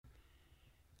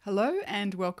Hello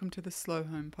and welcome to the Slow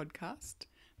Home Podcast.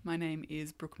 My name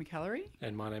is Brooke McAllery.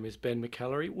 And my name is Ben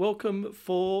McAllery. Welcome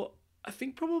for, I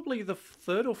think, probably the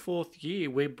third or fourth year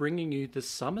we're bringing you the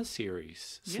summer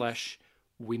series slash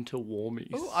winter warmies.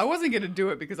 Oh, I wasn't going to do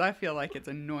it because I feel like it's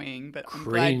annoying, but I'm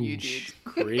glad you did.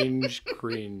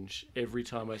 Cringe every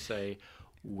time I say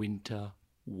winter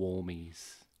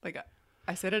warmies. Like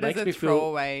I said it Makes as me a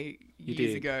throwaway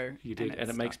years ago. You did,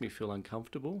 and it makes me feel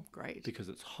uncomfortable. Great. Because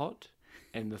it's hot,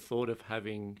 and the thought of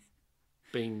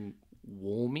being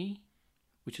warmy,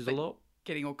 which is a lot.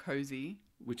 Getting all cozy.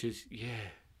 Which is,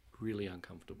 really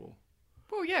uncomfortable.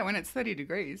 Well, yeah, when it's 30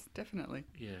 degrees, definitely.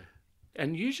 Yeah.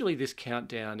 And usually this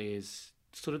countdown is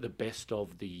sort of the best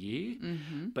of the year.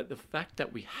 Mm-hmm. But the fact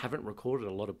that we haven't recorded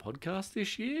a lot of podcasts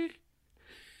this year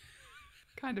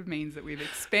kind of means that we've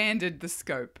expanded the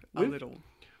scope a little.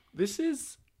 This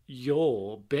is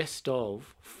your best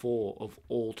of 4 of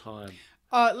all time.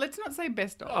 Let's not say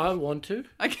best of. I want to.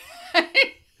 Okay.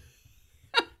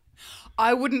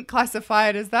 I wouldn't classify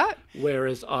it as that.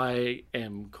 Whereas I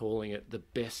am calling it the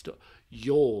best of,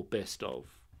 your best of.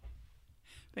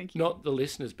 Thank you. Not the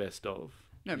listener's best of.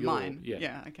 No, mine.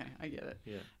 Yeah, okay, I get it.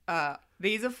 Yeah.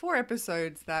 These are 4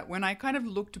 episodes that when I kind of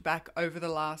looked back over the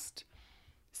last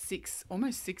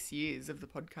almost 6 years of the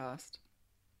podcast,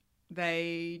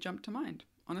 they jumped to mind,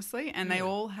 honestly. And they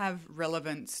all have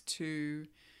relevance to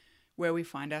where we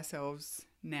find ourselves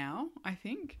now, I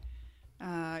think.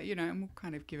 And we'll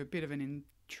kind of give a bit of an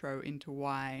intro into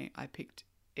why I picked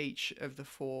each of the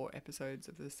 4 episodes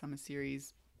of the summer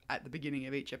series at the beginning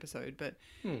of each episode. But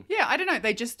yeah, I don't know.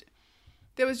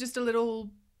 There was just a little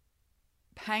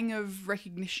pang of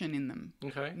recognition in them.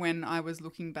 Okay. When I was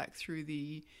looking back through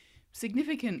the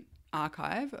significant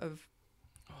archive of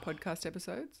podcast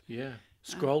episodes. Yeah.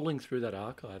 Scrolling through that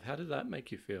archive, how did that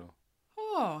make you feel?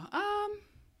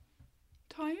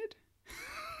 Tired.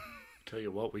 Tell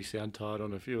you what, we sound tired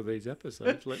on a few of these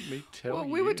episodes. Let me tell you. Well,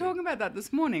 we were talking about that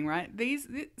this morning, right?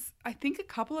 I think a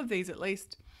couple of these at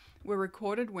least were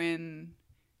recorded when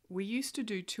we used to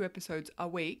do 2 episodes a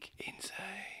week. Insane.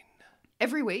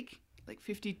 Every week, like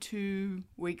 52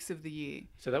 weeks of the year.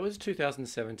 So that was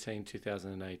 2017,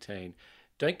 2018.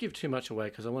 Don't give too much away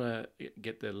because I want to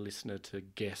get the listener to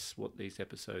guess what these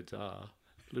episodes are.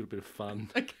 A little bit of fun.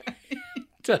 Okay.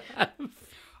 To have.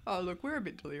 Oh, look, we're a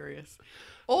bit delirious.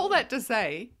 All that to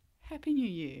say, Happy New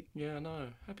Year. Yeah, I know.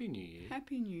 Happy New Year.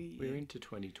 Happy New Year. We're into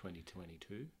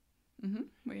 2022. Mm-hmm,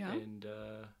 we are. And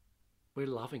we're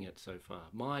loving it so far.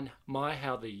 My,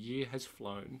 how the year has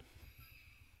flown.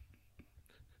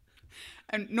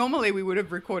 And normally we would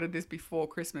have recorded this before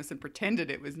Christmas and pretended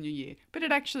it was New Year, but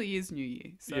it actually is New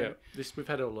Year. So. Yeah, we've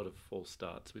had a lot of false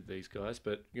starts with these guys,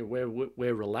 but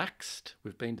we're relaxed.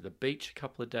 We've been to the beach a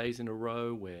couple of days in a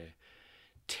row. We're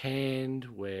tanned.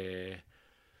 We're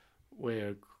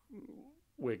great.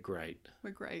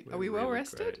 We're great. We're Are we well really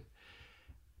rested? Great.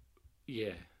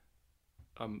 Yeah,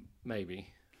 maybe.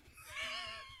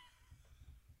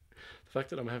 The fact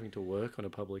that I'm having to work on a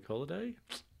public holiday,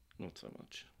 not so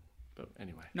much. But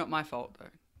anyway. Not my fault though.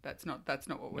 That's not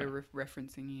what we're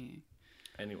referencing here.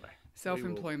 Anyway.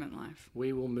 Self-employment life.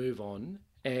 We will move on.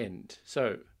 And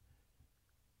so,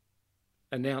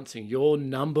 announcing your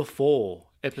number 4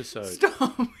 episode.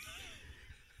 Stop.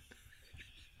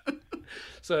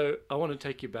 So, I want to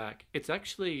take you back. It's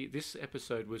actually, this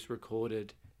episode was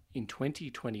recorded in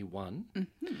 2021.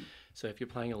 Mm-hmm. So, if you're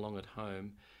playing along at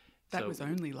home. That was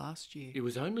only last year. It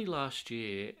was only last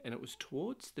year, and it was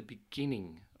towards the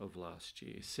beginning of last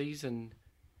year. Season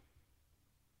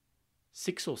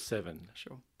 6 or 7.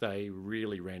 Sure. They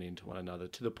really ran into one another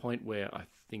to the point where I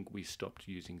think we stopped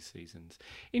using seasons.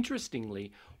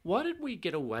 Interestingly, why did we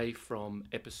get away from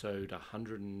episode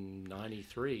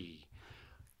 193?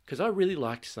 Because I really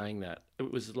liked saying that.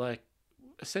 It was like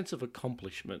a sense of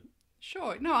accomplishment.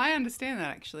 Sure. No, I understand that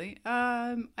actually.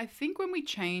 I think when we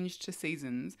changed to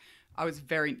seasons, I was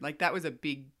that was a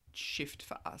big shift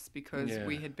for us because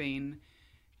we had been,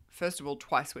 first of all,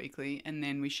 twice weekly, and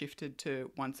then we shifted to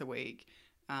once a week,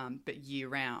 but year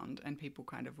round, and people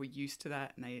kind of were used to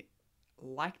that and they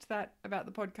liked that about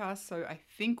the podcast. So I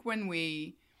think when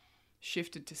we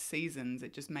shifted to seasons,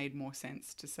 it just made more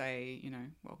sense to say,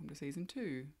 welcome to season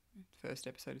 2, first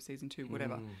episode of season 2,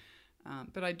 whatever.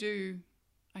 But I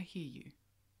hear you.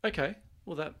 Okay.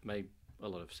 Well, that made a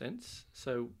lot of sense.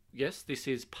 So, yes, this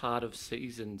is part of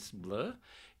Seasons Blur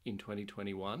in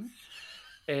 2021.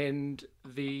 And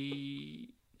the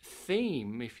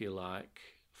theme, if you like,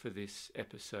 for this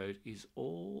episode is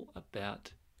all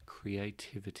about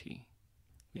creativity,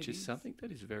 which is something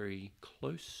that is very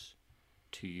close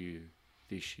to you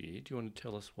this year. Do you want to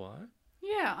tell us why?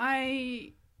 Yeah,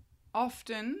 I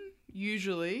often,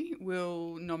 usually,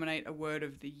 we'll nominate a word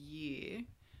of the year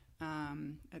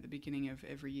at the beginning of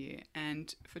every year.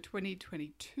 And for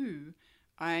 2022,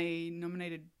 I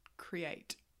nominated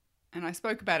create. And I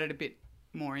spoke about it a bit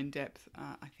more in depth,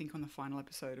 I think, on the final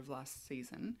episode of last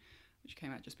season, which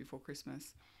came out just before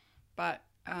Christmas. But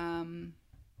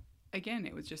again,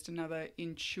 it was just another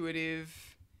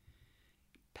intuitive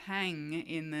pang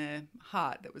in the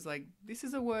heart that was like, this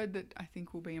is a word that I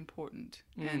think will be important.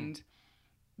 And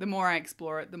the more I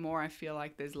explore it, the more I feel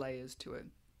like there's layers to it.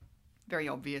 Very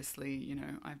obviously, you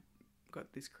know, I've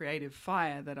got this creative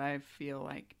fire that I feel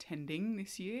like tending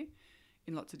this year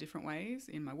in lots of different ways,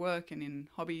 in my work and in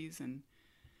hobbies and,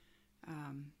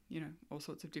 you know, all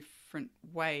sorts of different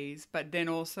ways. But then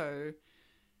also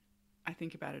I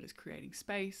think about it as creating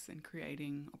space and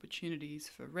creating opportunities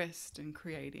for rest and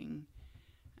creating,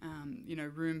 you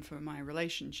know, room for my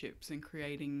relationships and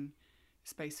creating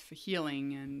space for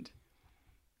healing. And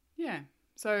yeah,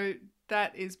 so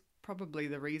that is probably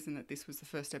the reason that this was the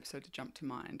first episode to jump to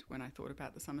mind when I thought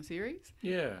about the summer series.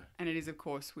 Yeah. And it is, of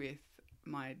course, with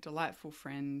my delightful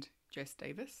friend, Jess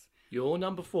Davis. Your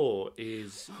number 4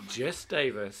 is Jess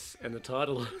Davis, and the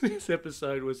title of this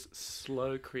episode was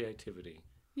Slow Creativity.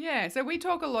 Yeah, so we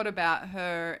talk a lot about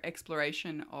her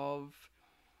exploration of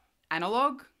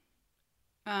analog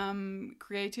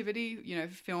creativity, you know,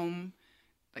 film,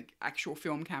 like actual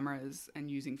film cameras and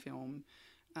using film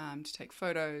to take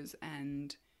photos,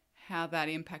 and how that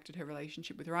impacted her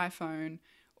relationship with her iPhone.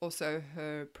 Also,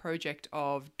 her project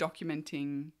of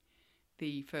documenting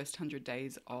the first 100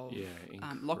 days of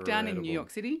lockdown in New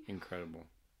York City. Incredible.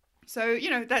 So,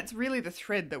 you know, that's really the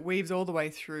thread that weaves all the way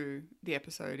through the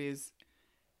episode, is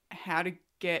how to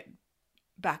get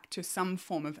back to some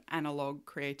form of analog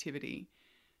creativity.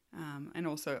 And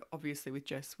also, obviously, with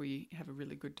Jess, we have a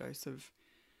really good dose of,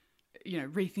 you know,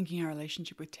 rethinking our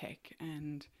relationship with tech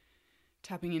and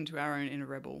tapping into our own inner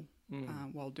rebel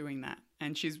while doing that.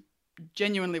 And she's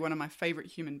genuinely one of my favorite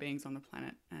human beings on the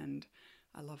planet, and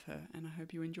I love her, and I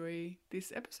hope you enjoy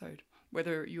this episode,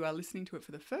 whether you are listening to it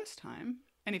for the first time,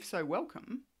 and if so,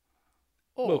 welcome.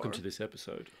 Or welcome to this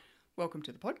episode. Welcome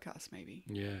to the podcast, maybe.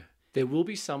 Yeah. There will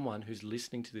be someone who's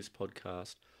listening to this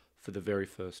podcast for the very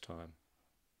first time.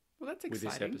 Well, that's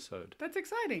exciting. With this episode. That's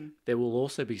exciting. There will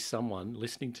also be someone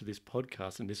listening to this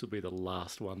podcast, and this will be the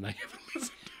last one they ever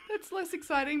listen to. That's less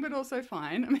exciting, but also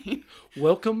fine. I mean,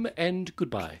 welcome and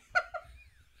goodbye.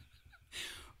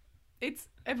 It's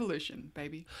evolution,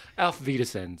 baby. Auf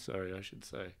Wiedersehen, sorry, I should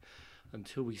say.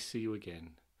 Until we see you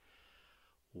again.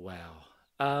 Wow.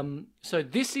 So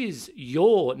this is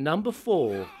your number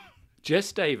 4,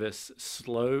 Jess Davis,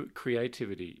 Slow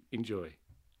Creativity. Enjoy.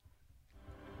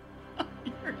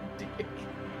 You're a dick.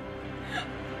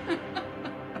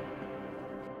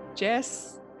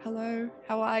 Jess, hello.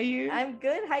 How are you? I'm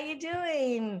good. How you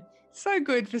doing? So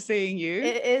good for seeing you.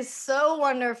 It is so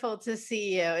wonderful to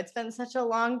see you. It's been such a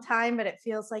long time, but it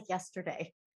feels like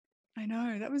yesterday. I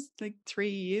know. That was like 3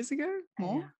 years ago,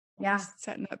 more. Yeah.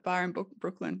 Sat in that bar in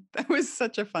Brooklyn. That was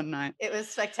such a fun night. It was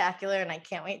spectacular, and I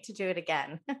can't wait to do it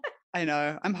again. I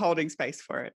know. I'm holding space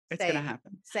for it. It's going to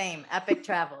happen. Same. Epic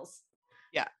travels.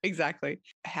 Yeah, exactly.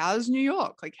 How's New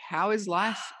York? Like, how is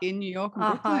life in New York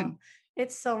and Brooklyn?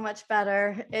 It's so much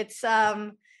better. It's,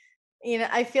 you know,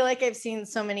 I feel like I've seen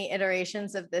so many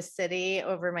iterations of this city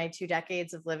over my 2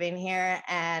 decades of living here,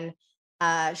 and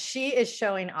she is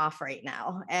showing off right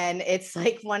now. And it's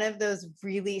like one of those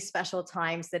really special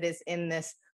times that is in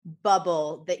this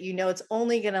bubble that, you know, it's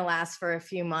only going to last for a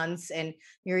few months, and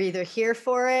you're either here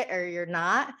for it or you're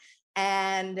not.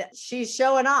 And she's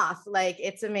showing off. Like,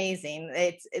 it's amazing.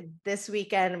 This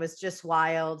weekend was just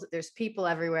wild. There's people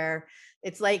everywhere.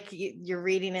 It's like you're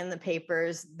reading in the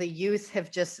papers. The youth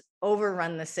have just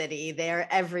overrun the city. They're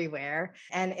everywhere.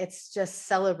 And it's just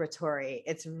celebratory.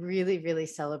 It's really, really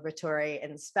celebratory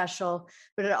and special,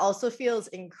 but it also feels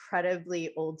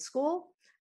incredibly old school,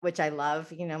 which I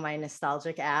love, you know, my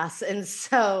nostalgic ass. And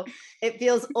so it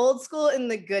feels old school in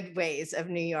the good ways of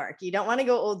New York. You don't want to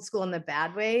go old school in the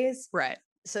bad ways. Right.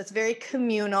 So it's very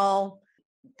communal.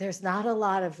 There's not a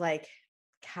lot of like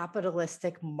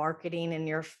capitalistic marketing in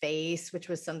your face, which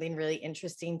was something really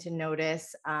interesting to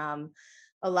notice.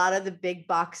 A lot of the big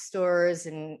box stores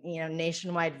and, you know,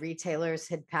 nationwide retailers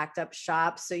had packed up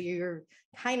shops. So you're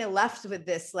kind of left with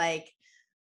this like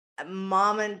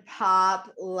mom and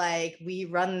pop, like we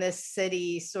run this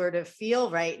city sort of feel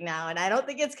right now. And I don't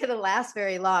think it's going to last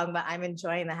very long, but I'm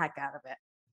enjoying the heck out of it.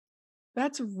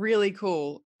 That's really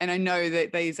cool. And I know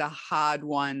that these are hard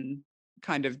won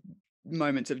kind of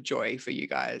moments of joy for you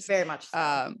guys. Very much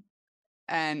so.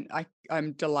 And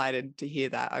I'm delighted to hear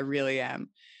that. I really am.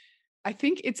 I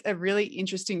think it's a really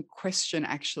interesting question,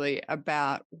 actually,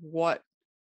 about what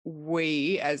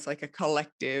we as like a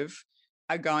collective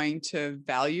are going to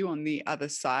value on the other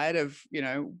side of,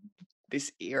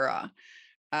 this era,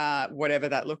 whatever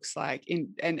that looks like.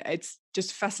 And it's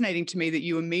just fascinating to me that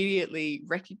you immediately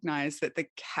recognize that the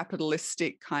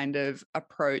capitalistic kind of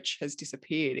approach has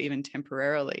disappeared, even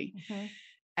temporarily. Mm-hmm.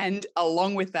 And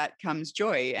along with that comes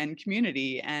joy and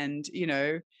community and,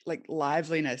 like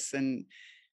liveliness. And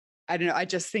I don't know, I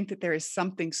just think that there is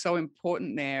something so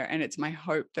important there. And it's my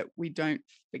hope that we don't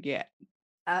forget.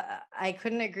 I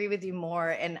couldn't agree with you more.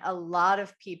 And a lot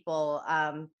of people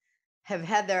have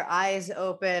had their eyes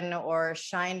open or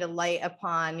shined a light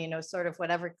upon, sort of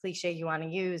whatever cliche you want to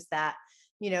use, that,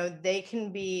 they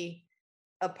can be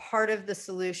a part of the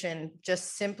solution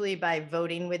just simply by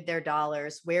voting with their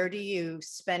dollars. Where do you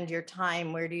spend your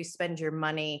time? Where do you spend your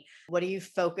money? What do you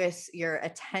focus your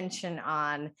attention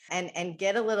on? And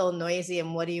get a little noisy,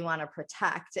 and what do you want to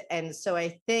protect? And so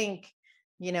I think,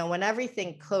 when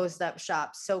everything closed up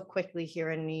shop so quickly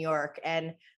here in New York,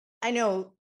 and I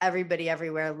know everybody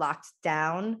everywhere locked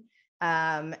down.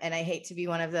 And I hate to be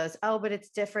one of those, oh, but it's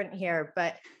different here.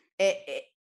 But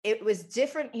it was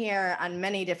different here on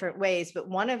many different ways. But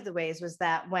one of the ways was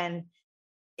that when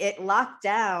it locked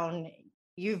down,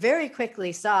 you very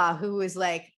quickly saw who was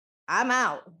like, I'm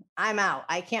out.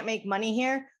 I can't make money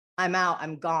here. I'm out.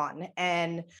 I'm gone.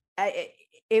 And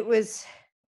it was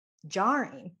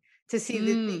jarring to see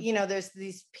that, there's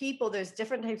these people, there's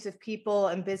different types of people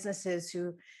and businesses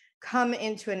who come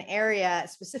into an area,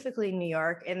 specifically in New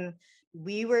York, and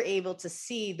we were able to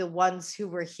see the ones who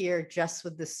were here just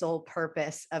with the sole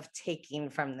purpose of taking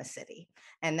from the city.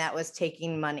 And that was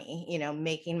taking money,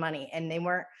 making money. And they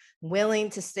weren't willing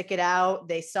to stick it out.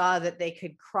 They saw that they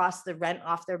could cross the rent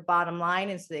off their bottom line.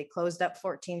 And so they closed up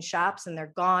 14 shops and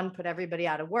they're gone, put everybody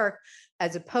out of work,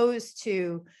 as opposed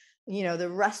to, the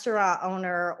restaurant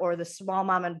owner or the small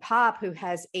mom and pop who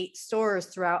has 8 stores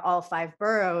throughout all 5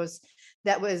 boroughs,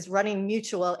 that was running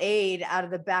mutual aid out of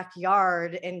the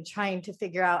backyard and trying to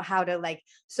figure out how to like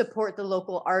support the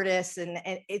local artists. And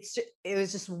it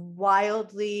was just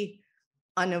wildly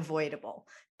unavoidable.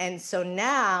 And so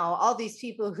now all these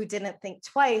people who didn't think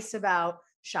twice about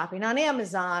shopping on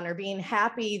Amazon or being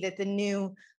happy that the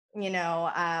new,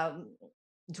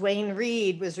 Dwayne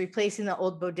Reed was replacing the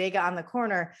old bodega on the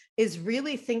corner, is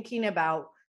really thinking about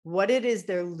what it is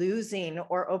they're losing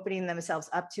or opening themselves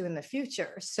up to in the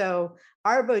future. So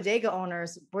our bodega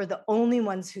owners were the only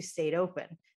ones who stayed open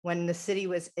when the city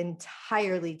was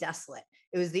entirely desolate.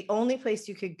 It was the only place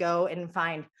you could go and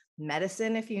find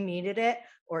medicine if you needed it,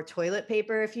 or toilet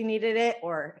paper if you needed it,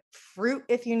 or fruit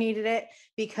if you needed it,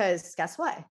 because guess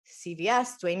what?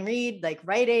 CVS, Dwayne Reed, like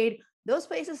Rite Aid, those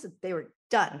places, they were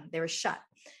done. They were shut.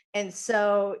 And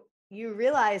so you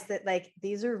realize that like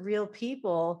these are real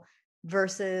people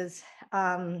versus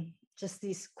just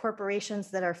these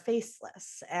corporations that are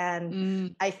faceless.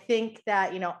 And I think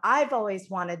that, I've always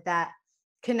wanted that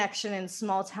connection and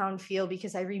small town feel,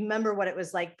 because I remember what it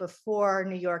was like before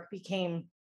New York became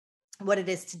what it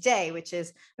is today, which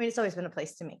is, it's always been a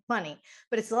place to make money,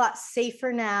 but it's a lot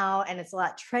safer now and it's a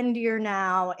lot trendier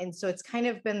now. And so it's kind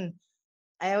of been,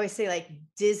 I always say, like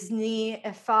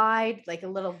Disney-ified, like a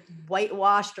little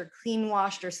whitewashed or clean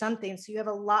washed or something. So you have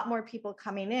a lot more people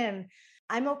coming in.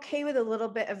 I'm okay with a little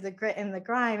bit of the grit and the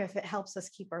grime if it helps us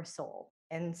keep our soul.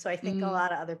 And so I think a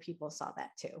lot of other people saw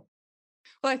that too.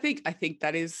 Well, I think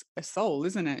that is a soul,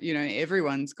 isn't it?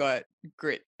 Everyone's got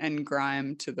grit and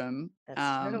grime to them.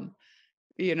 That's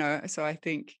true. So I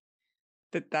think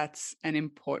that that's an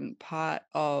important part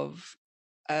of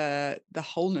the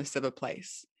wholeness of a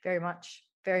place. Very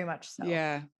much so.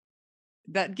 Yeah.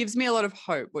 That gives me a lot of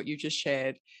hope, what you just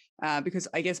shared, because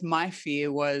I guess my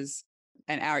fear was,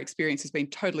 and our experience has been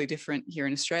totally different here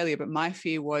in Australia, but my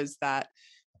fear was that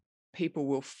people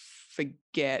will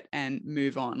forget and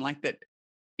move on. Like that,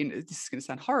 this is going to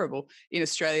sound horrible, in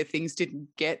Australia, things didn't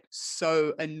get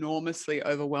so enormously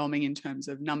overwhelming in terms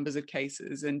of numbers of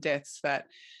cases and deaths that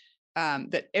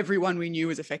everyone we knew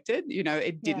was affected.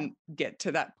 It didn't get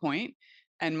to that point.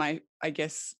 And my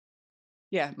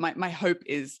hope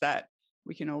is that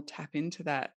we can all tap into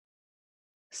that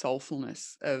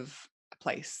soulfulness of a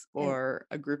place or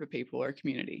a group of people or a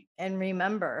community. And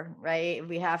remember, right?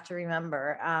 We have to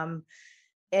remember.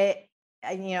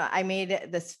 I made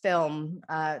this film,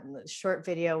 short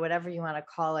video, whatever you want to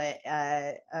call it,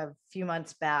 a few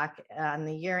months back on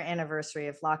the year anniversary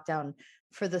of lockdown,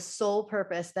 for the sole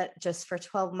purpose that just for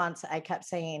 12 months, I kept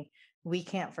saying, we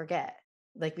can't forget.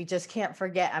 Like, we just can't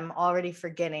forget. I'm already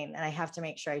forgetting, and I have to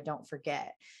make sure I don't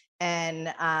forget.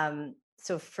 And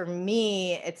so for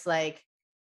me, it's like,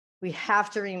 we have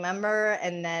to remember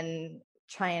and then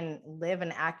try and live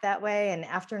and act that way. And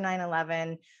after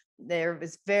 9/11, there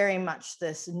was very much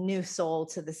this new soul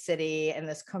to the city and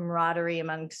this camaraderie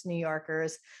amongst New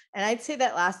Yorkers. And I'd say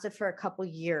that lasted for a couple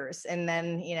years. And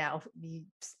then,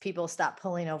 people stopped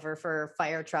pulling over for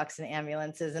fire trucks and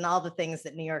ambulances and all the things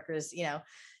that New Yorkers,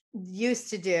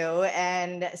 used to do.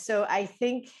 And so I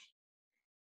think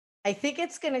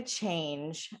it's going to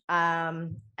change.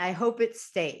 I hope it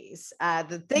stays.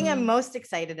 The thing I'm most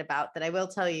excited about, that I will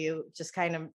tell you, just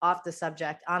kind of off the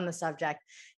subject, on the subject,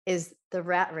 is the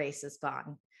rat race is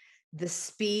gone. The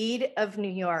speed of New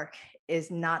York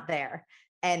is not there.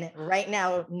 And right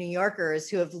now, New Yorkers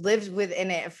who have lived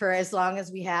within it for as long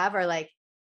as we have are like,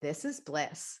 this is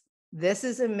bliss. This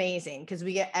is amazing, because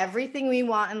we get everything we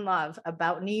want and love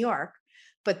about New York.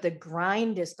 But the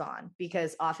grind is gone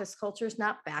because office culture is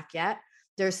not back yet.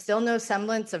 There's still no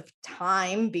semblance of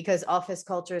time because office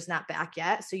culture is not back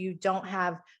yet. So you don't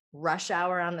have rush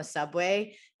hour on the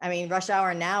subway. I mean, rush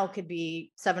hour now could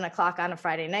be 7 o'clock on a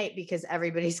Friday night because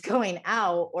everybody's going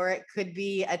out, or it could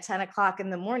be at 10 o'clock in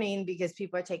the morning because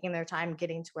people are taking their time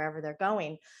getting to wherever they're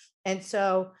going. And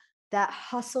so that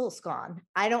hustle's gone.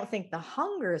 I don't think the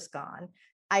hunger's gone.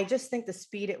 I just think the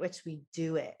speed at which we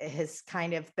do it has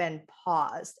kind of been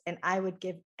paused, and I would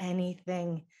give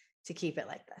anything to keep it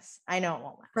like this. I know it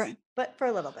won't last, Right. but for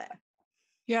a little bit.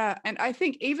 Yeah. And I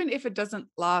think even if it doesn't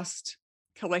last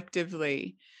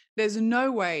collectively, there's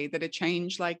no way that a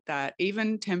change like that,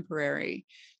 even temporary,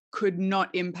 could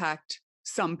not impact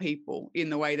some people in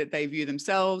the way that they view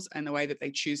themselves and the way that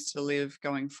they choose to live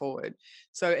going forward.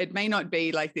 So it may not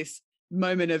be like this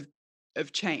moment of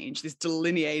change, this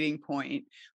delineating point,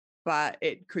 but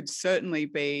it could certainly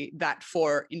be that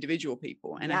for individual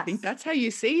people. And I think Yes. that's how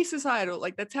you see societal,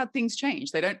 like that's how things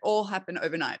change. They don't all happen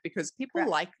overnight because people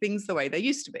Correct. like things the way they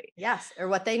used to be. Yes, or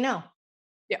what they know.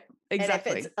 Yeah, And if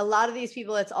exactly. it's a lot of these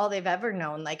people, it's all they've ever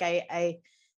known. Like I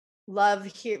love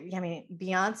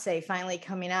Beyonce finally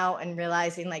coming out and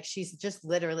realizing like she's just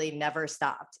literally never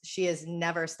stopped. She has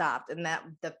never stopped. And that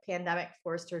the pandemic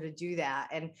forced her to do that.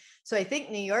 And so I think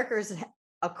New Yorkers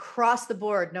across the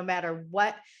board, no matter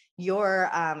what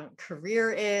your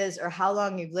career is or how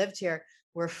long you've lived here,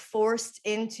 we're forced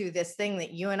into this thing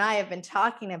that you and I have been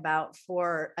talking about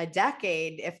for a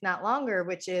decade, if not longer,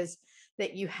 which is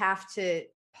that you have to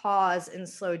pause and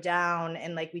slow down,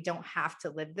 and like we don't have to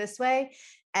live this way.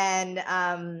 And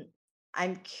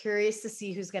I'm curious to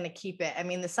see who's going to keep it. I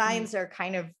mean, the signs are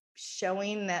kind of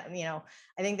showing that,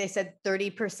 I think they said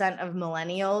 30% of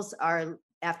millennials are,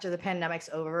 after the pandemic's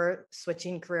over,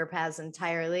 switching career paths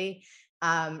entirely.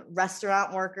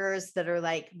 Restaurant workers that are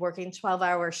like working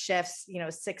 12-hour shifts,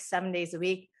 6-7 days a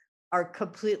week, are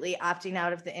completely opting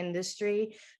out of the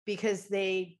industry because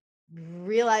they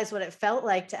realize what it felt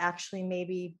like to actually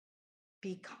maybe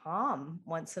be calm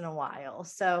once in a while.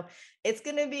 So it's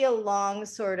going to be a long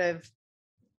sort of,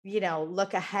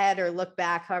 look ahead or look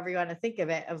back, however you want to think of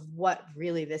it, of what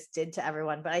really this did to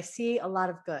everyone. But I see a lot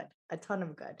of good, a ton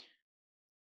of good.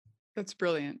 That's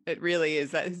brilliant. It really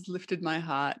is. That has lifted my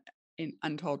heart in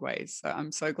untold ways. So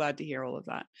I'm so glad to hear all of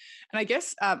that. And I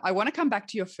guess I want to come back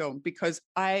to your film because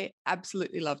I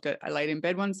absolutely loved it. I laid in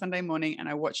bed one Sunday morning and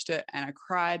I watched it and I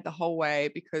cried the whole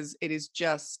way because it is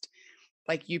just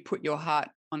like you put your heart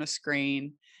on a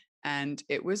screen and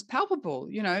it was palpable,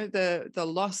 the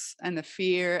loss and the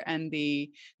fear and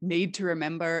the need to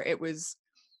remember. It was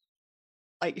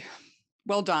like,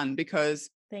 well done, because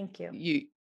Thank you.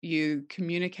 You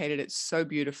communicated it so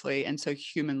beautifully and so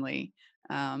humanly.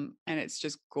 And it's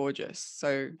just gorgeous.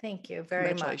 So thank you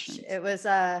very much. congratulations.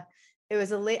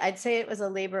 I'd say it was a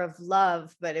labor of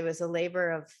love, but it was a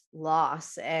labor of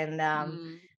loss. And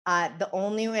the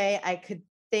only way I could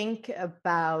think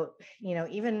about,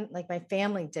 even like my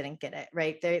family didn't get it,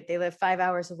 right? They live 5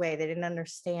 hours away. They didn't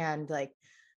understand like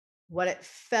what it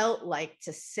felt like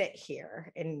to sit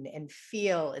here and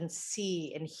feel and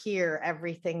see and hear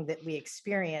everything that we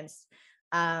experienced,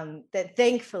 that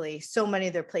thankfully so many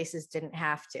other places didn't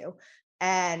have to,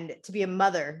 and to be a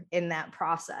mother in that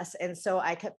process. And so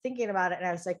I kept thinking about it and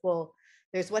I was like, well,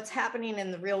 there's what's happening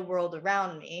in the real world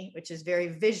around me, which is very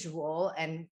visual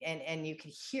and you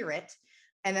can hear it.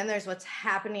 And then there's what's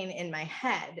happening in my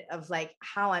head of like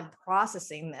how I'm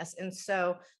processing this. And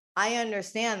so I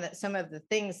understand that some of the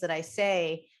things that I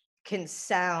say can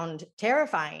sound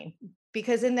terrifying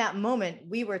because in that moment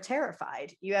we were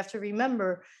terrified. You have to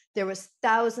remember there was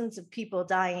thousands of people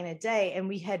dying a day and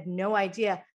we had no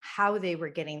idea how they were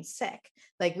getting sick.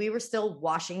 Like we were still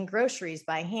washing groceries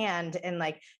by hand and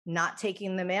like not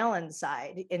taking the mail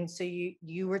inside. And so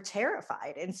you were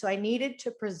terrified. And so I needed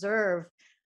to preserve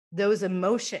those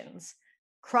emotions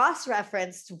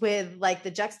cross-referenced with like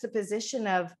the juxtaposition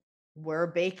of we're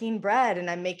baking bread and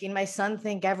I'm making my son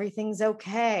think everything's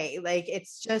okay. Like it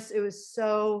was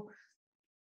so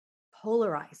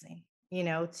polarizing,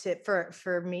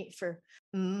 for me, for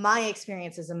my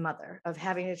experience as a mother of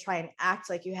having to try and act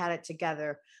like you had it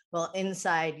together while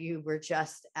inside you were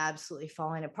just absolutely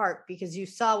falling apart because you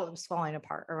saw what was falling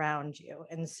apart around you.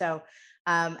 And so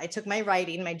I took my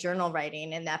journal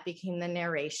writing, and that became the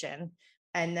narration.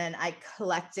 And then I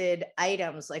collected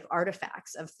items like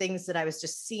artifacts of things that I was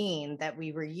just seeing that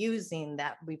we were using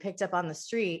that we picked up on the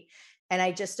street. And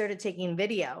I just started taking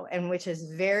video, and which is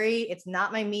it's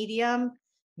not my medium.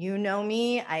 You know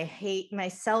me, I hate my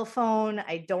cell phone.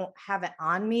 I don't have it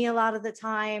on me a lot of the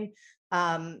time.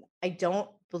 I don't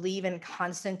believe in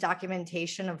constant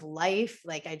documentation of life.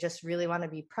 Like, I just really want to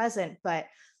be present, but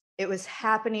it was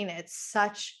happening at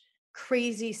such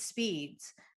crazy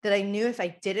speeds that I knew if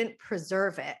I didn't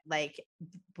preserve it, like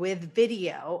with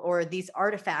video or these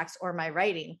artifacts or my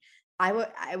writing,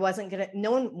 I wasn't gonna.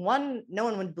 No one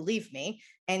would believe me,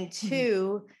 and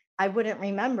two, I wouldn't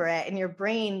remember it. And your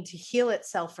brain, to heal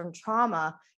itself from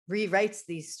trauma, rewrites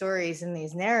these stories and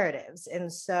these narratives.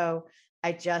 And so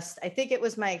I think it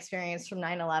was my experience from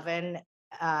 9/11.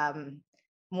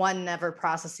 One, never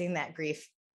processing that grief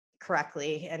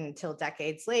correctly until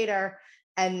decades later,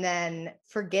 and then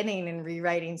forgetting and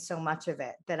rewriting so much of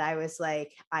it that I was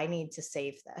like, I need to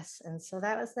save this. And so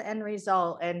that was the end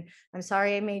result. And I'm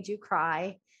sorry I made you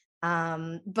cry.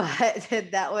 But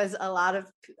that was a lot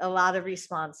of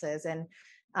responses. And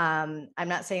I'm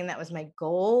not saying that was my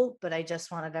goal, but I just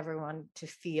wanted everyone to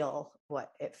feel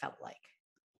what it felt like.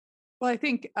 Well, I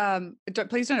think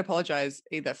please don't apologize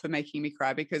either for making me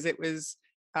cry, because it was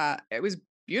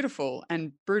beautiful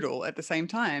and brutal at the same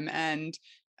time. And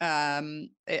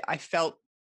I felt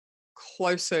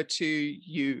closer to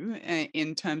you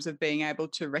in terms of being able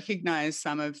to recognize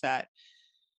some of that,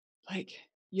 like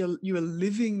you were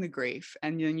living the grief,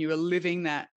 and you were living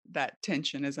that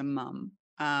tension as a mum.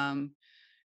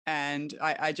 And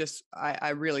I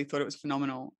really thought it was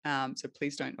phenomenal. So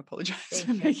please don't apologize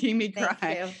for making me cry.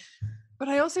 Thank you. But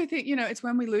I also think, it's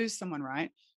when we lose someone, right?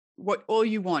 What all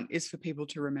you want is for people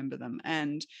to remember them.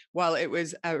 And while it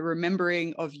was a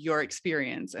remembering of your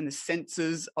experience and the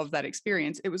senses of that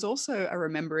experience, it was also a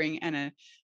remembering and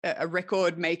a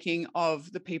record making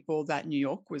of the people that New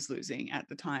York was losing at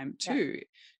the time too.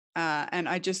 Yeah. And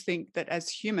I just think that as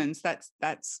humans,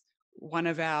 that's one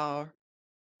of our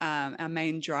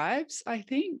main drives, I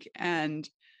think. And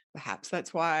perhaps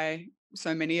that's why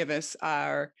so many of us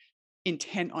are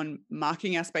intent on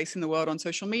marking our space in the world on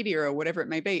social media or whatever it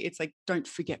may be. It's like, don't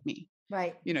forget me.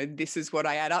 Right. This is what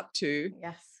I add up to.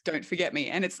 Yes. Don't forget me.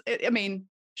 And I mean,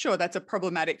 sure, that's a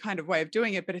problematic kind of way of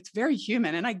doing it, but it's very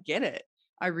human, and I get it.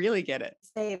 I really get it.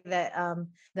 Say that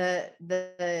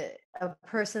a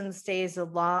person stays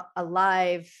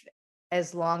alive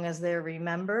as long as they're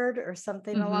remembered, or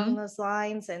something along those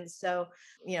lines. And so,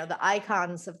 the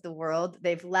icons of the world,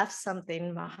 they've left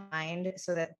something behind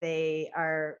so that they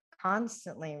are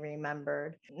constantly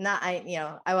remembered.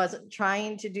 I wasn't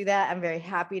trying to do that. I'm very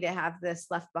happy to have this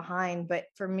left behind. But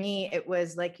for me, it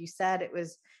was, like you said, it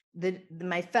was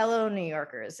my fellow New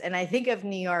Yorkers. And I think of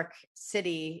New York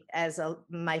City as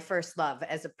my first love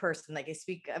as a person. Like, I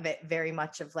speak of it very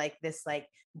much of like this, like,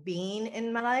 being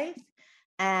in my life.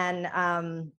 And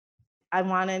I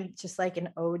wanted just like an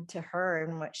ode to her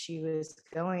and what she was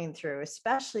going through,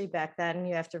 especially back then.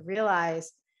 You have to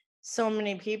realize so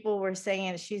many people were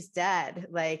saying she's dead,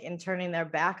 like, and turning their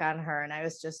back on her. And I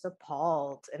was just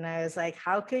appalled. And I was like,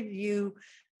 how could you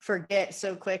forget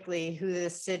so quickly who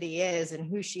this city is and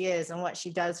who she is and what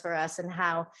she does for us? And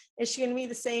how is she going to be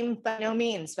the same? By no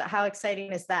means, but how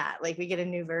exciting is that? Like, we get a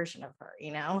new version of her,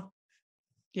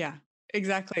 Yeah,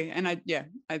 exactly. And I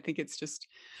think it's just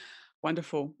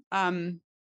wonderful. I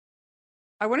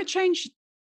want to change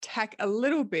tack a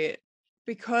little bit,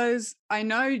 because I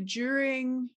know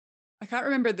I can't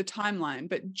remember the timeline,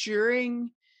 but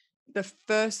during the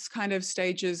first kind of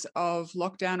stages of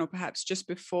lockdown, or perhaps just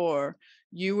before,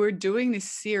 you were doing this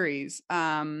series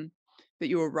that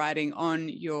you were writing on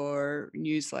your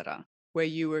newsletter, where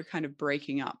you were kind of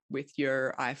breaking up with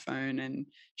your iPhone and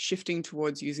shifting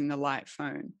towards using the light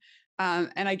phone.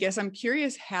 And I guess I'm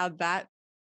curious how that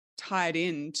tied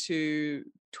into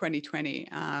 2020,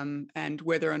 and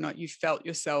whether or not you felt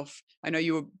yourself. I know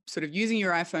you were sort of using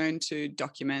your iPhone to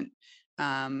document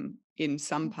in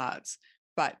some parts,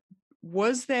 but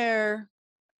was there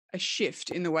a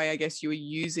shift in the way, I guess, you were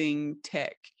using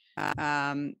tech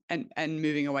and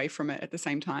moving away from it at the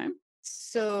same time?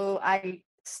 So I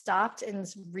stopped and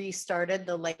restarted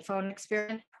the light phone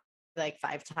experiment like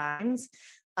 5 times.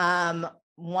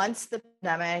 Once the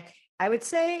pandemic, I would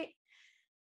say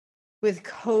with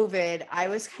COVID, I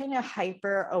was kind of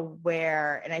hyper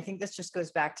aware. And I think this just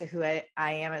goes back to who I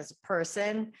am as a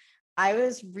person. I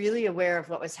was really aware of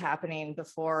what was happening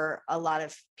before a lot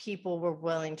of people were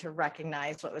willing to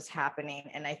recognize what was happening.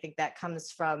 And I think that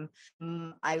comes from,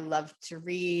 I love to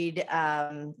read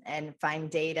and find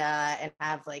data and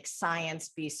have like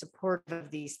science be supportive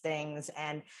of these things.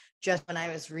 And just when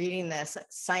I was reading this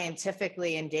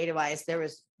scientifically and data wise, there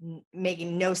was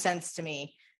making no sense to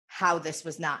me how this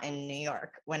was not in New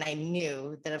York, when I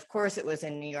knew that of course it was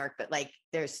in New York, but like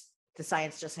the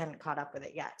science just hadn't caught up with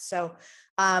it yet. So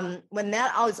when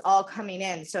that was all coming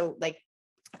in, so like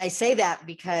I say that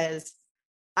because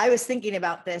I was thinking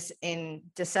about this in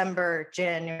December,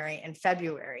 January, and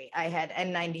February. I had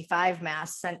N95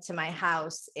 masks sent to my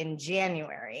house in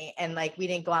January, and like we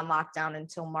didn't go on lockdown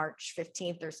until March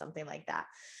 15th or something like that.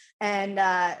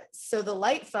 And so the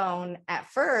light phone at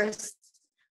first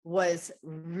was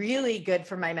really good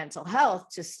for my mental health,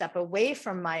 to step away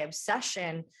from my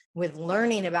obsession with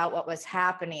learning about what was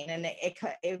happening. And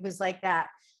it was like that.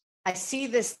 I see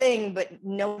this thing, but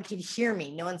no one could hear me.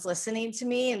 No one's listening to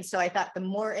me. And so I thought the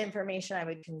more information I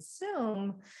would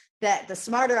consume, that the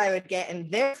smarter I would get, and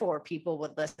therefore people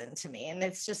would listen to me. And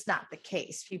it's just not the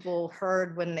case. People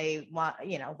heard when they want,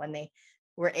 when they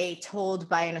were told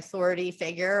by an authority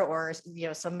figure or,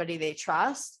 somebody they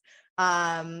trust,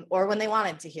 or when they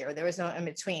wanted to hear. There was no in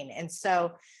between. And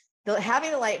so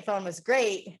having the light phone was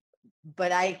great,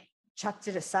 but I chucked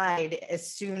it aside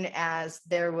as soon as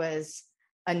there was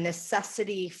a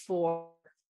necessity for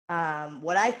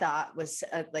what I thought was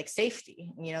like safety.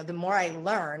 The more I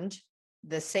learned,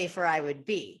 the safer I would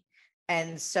be.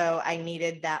 And so I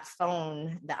needed that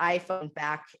phone, the iPhone,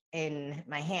 back in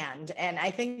my hand. And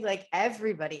I think like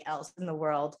everybody else in the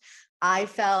world, I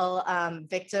fell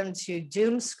victim to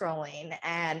doom scrolling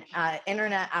and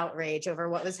internet outrage over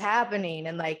what was happening.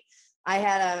 And like, I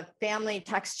had a family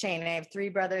text chain. I have 3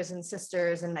 brothers and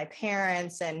sisters and my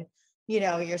parents, and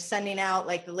you're sending out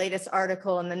like the latest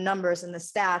article and the numbers and the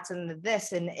stats and the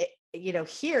this, and it,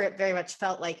 here it very much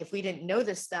felt like if we didn't know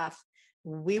this stuff,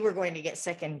 we were going to get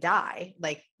sick and die.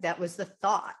 Like that was the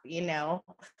thought,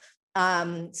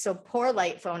 so poor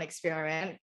light phone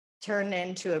experiment turned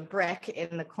into a brick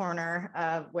in the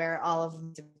corner where all of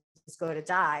them go to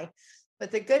die.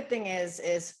 But the good thing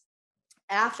is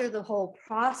after the whole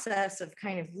process of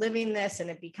kind of living this and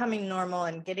it becoming normal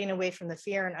and getting away from the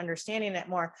fear and understanding it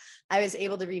more, I was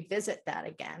able to revisit that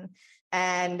again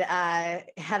and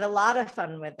had a lot of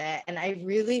fun with it. And I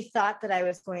really thought that I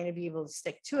was going to be able to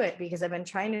stick to it because I've been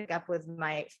trying to pick up with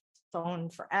my phone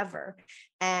forever.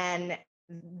 And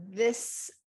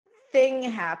this thing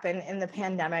happened in the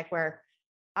pandemic where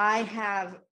I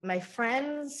have my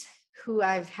friends who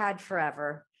I've had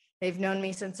forever. They've known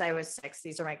me since I was 6.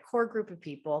 These are my core group of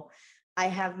people. I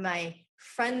have my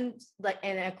friends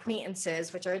and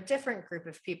acquaintances, which are a different group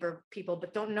of people,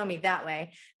 but don't know me that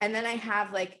way. And then I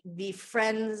have like the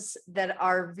friends that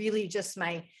are really just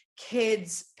my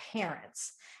kids'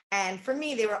 parents. And for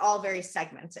me, they were all very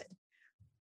segmented.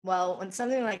 Well, when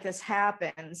something like this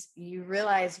happens, you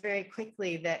realize very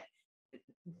quickly that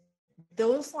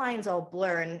those lines all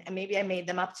blur, and maybe I made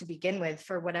them up to begin with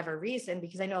for whatever reason,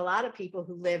 because I know a lot of people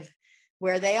who live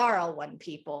where they are all one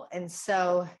people. And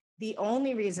so the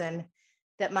only reason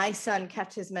that my son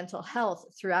kept his mental health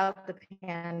throughout the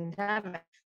pandemic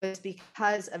was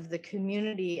because of the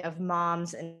community of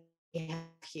moms and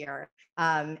here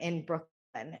in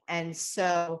Brooklyn. And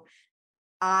so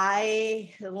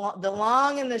the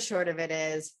long and the short of it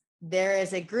is, there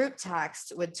is a group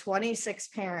text with 26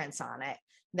 parents on it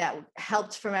that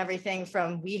helped from everything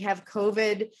from, we have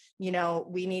COVID,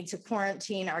 we need to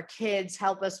quarantine our kids,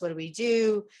 help us, what do we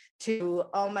do, to,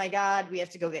 oh my God, we have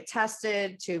to go get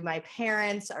tested, to my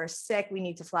parents are sick, we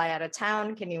need to fly out of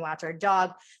town, can you watch our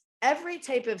dog? Every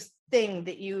type of thing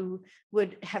that you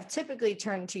would have typically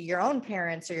turned to your own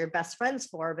parents or your best friends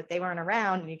for, but they weren't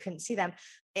around and you couldn't see them,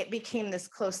 it became this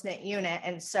close-knit unit.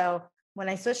 And so when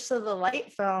I switched to the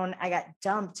light phone, I got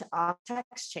dumped off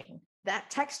text chain.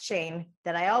 That text chain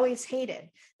that I always hated,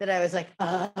 that I was like,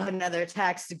 another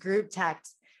text, group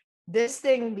text. This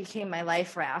thing became my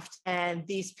life raft. And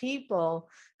these people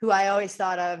who I always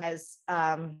thought of as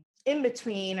in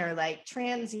between or like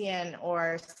transient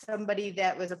or somebody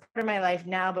that was a part of my life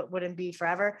now but wouldn't be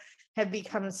forever, have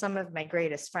become some of my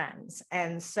greatest friends.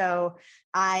 And so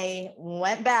I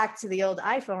went back to the old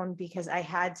iPhone because I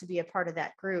had to be a part of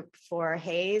that group for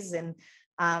Hayes and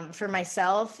for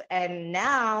myself. And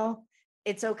now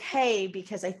it's okay,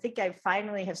 because I think I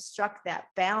finally have struck that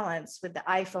balance with the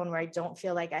iPhone where I don't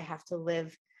feel like I have to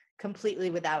live completely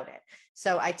without it.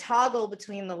 So I toggle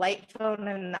between the light phone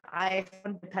and the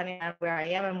iPhone depending on where I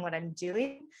am and what I'm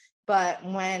doing. But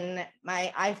when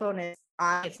my iPhone is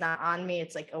on, it's not on me,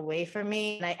 it's like away from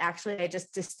me. And I just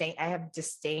have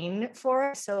disdain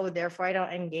for it. So therefore I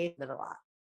don't engage with it a lot.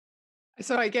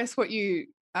 So I guess what you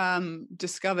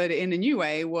discovered in a new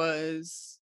way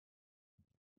was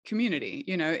community.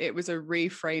 It was a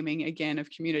reframing again of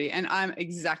community. And I'm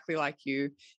exactly like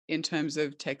you in terms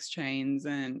of text chains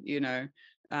and,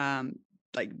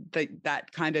 like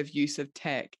that kind of use of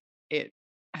tech. It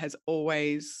has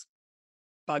always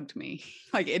bugged me.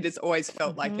 Like it has always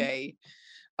felt like a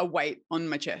weight on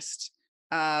my chest.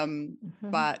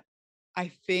 But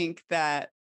I think that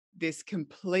this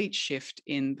complete shift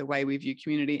in the way we view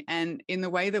community and in the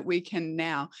way that we can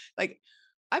now, like,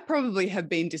 I probably have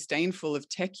been disdainful of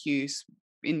tech use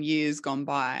in years gone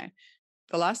by.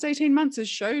 The last 18 months has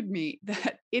showed me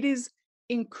that it is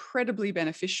incredibly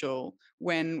beneficial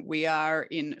when we are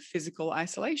in physical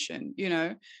isolation.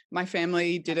 My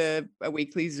family did a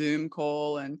weekly Zoom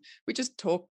call and we just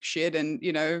talk shit and,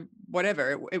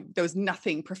 whatever. There was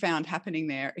nothing profound happening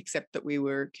there except that we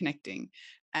were connecting.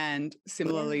 And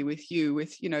similarly with you,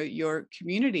 with, your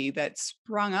community that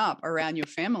sprung up around your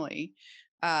family,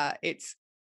 it's,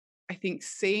 I think,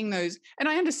 seeing those, and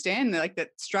I understand that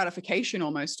stratification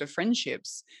almost of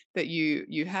friendships that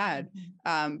you had,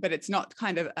 but it's not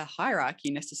kind of a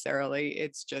hierarchy necessarily.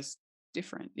 It's just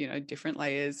different, different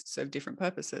layers serve different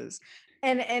purposes.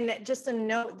 And just a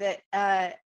note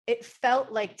that it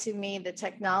felt like to me the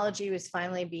technology was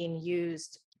finally being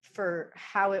used for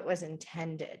how it was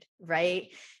intended, right?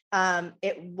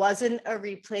 It wasn't a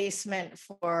replacement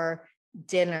for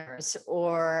dinners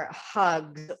or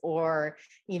hugs or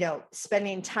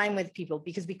spending time with people,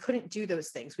 because we couldn't do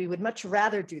those things. We would much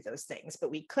rather do those things, but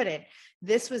we couldn't.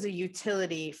 This was a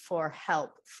utility for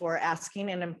help, for asking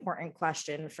an important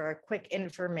question, for a quick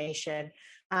information.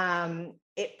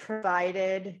 It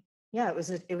provided,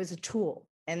 it was a tool.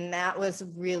 And that was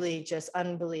really just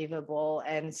unbelievable.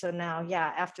 And so now,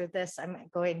 after this, I'm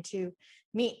going to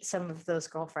meet some of those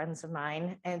girlfriends of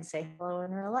mine and say hello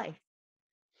in real life.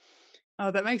 Oh,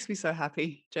 that makes me so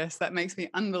happy, Jess. That makes me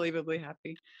unbelievably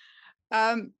happy.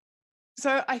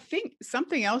 So I think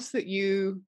something else that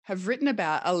you have written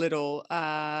about a little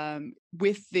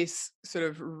with this sort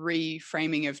of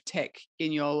reframing of tech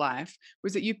in your life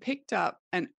was that you picked up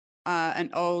an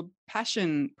old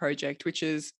passion project, which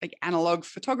is like analog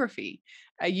photography.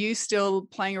 Are you still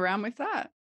playing around with that?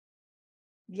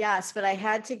 Yes, but I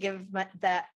had to give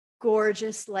that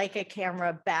gorgeous Leica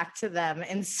camera back to them.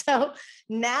 And so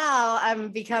now I'm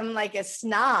become like a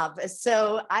snob.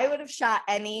 So I would have shot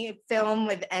any film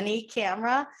with any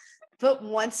camera, but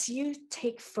once you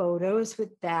take photos with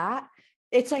that,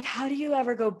 it's like, how do you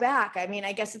ever go back? I mean,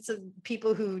 I guess it's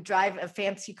people who drive a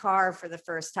fancy car for the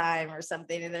first time or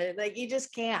something, and they're like, you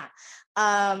just can't.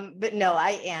 But no,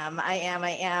 I am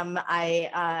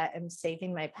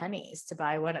saving my pennies to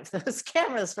buy one of those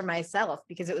cameras for myself,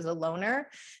 because it was a loaner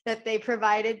that they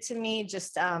provided to me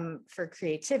just for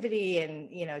creativity and,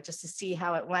 just to see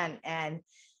how it went. And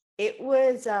it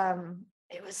was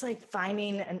like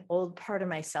finding an old part of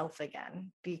myself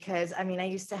again, because I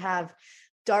used to have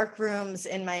dark rooms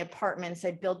in my apartments.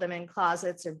 I build them in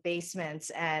closets or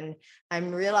basements. And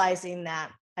I'm realizing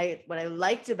that what I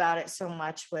liked about it so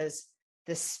much was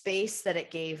the space that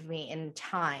it gave me in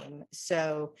time.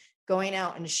 So going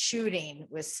out and shooting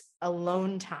was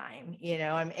alone time.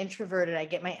 I'm introverted. I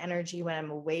get my energy when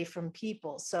I'm away from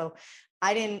people. So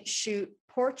I didn't shoot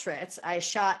portraits. I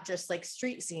shot just like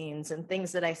street scenes and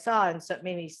things that I saw. And so it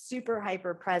made me super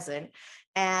hyper present.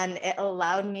 And it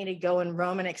allowed me to go and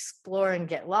roam and explore and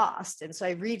get lost. And so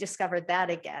I rediscovered that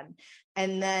again.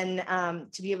 And then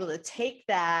to be able to take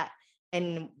that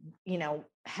and,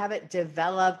 have it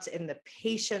developed in the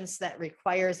patience that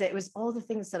requires it. It was all the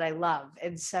things that I love.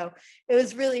 And so it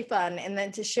was really fun. And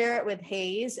then to share it with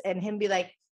Hayes and him be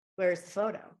like, where's the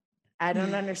photo? I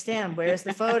don't understand. Where's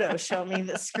the photo? Show me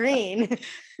the screen.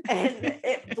 And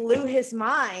it blew his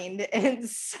mind. And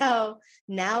so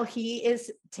now he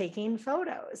is taking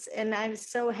photos. And I'm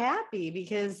so happy,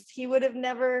 because he would have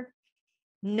never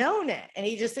known it. And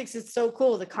he just thinks it's so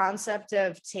cool, the concept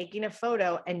of taking a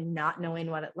photo and not knowing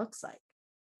what it looks like.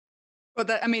 Well,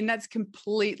 that's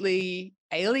completely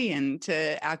alien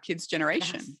to our kids'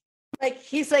 generation. Yes. Like,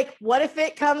 he's like, what if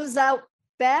it comes out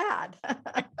bad?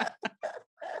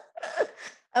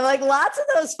 I'm like, lots of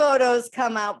those photos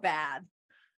come out bad.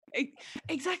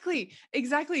 Exactly.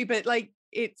 But like,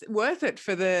 it's worth it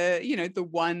for the, you know, the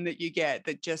one that you get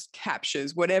that just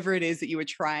captures whatever it is that you were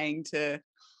trying to,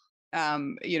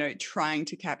 you know, trying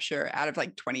to capture out of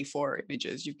like 24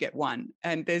 images. You get one,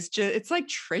 and there's just, it's like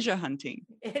treasure hunting.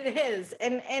 It is.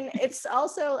 And it's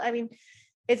also, I mean,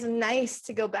 it's nice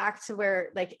to go back to where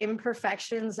like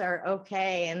imperfections are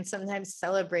okay and sometimes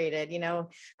celebrated. You know,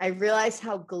 I realize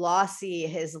how glossy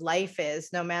his life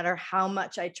is, no matter how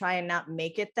much I try and not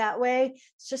make it that way.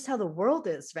 It's just how the world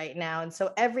is right now. And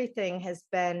so everything has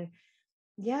been,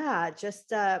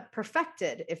 just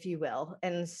perfected, if you will.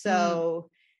 And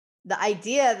so the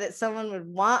idea that someone would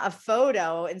want a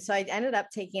photo. And so I ended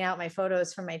up taking out my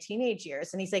photos from my teenage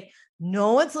years. And he's like,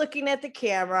 no one's looking at the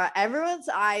camera. Everyone's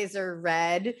eyes are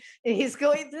red. And he's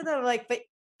going through them. I'm like, but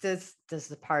does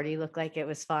the party look like it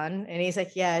was fun? And he's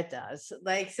like, yeah, it does.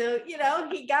 Like, so, you know,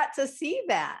 he got to see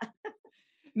that.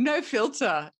 No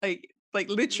filter, like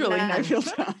literally no None.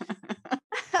 filter.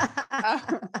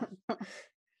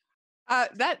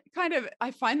 That kind of,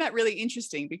 I find that really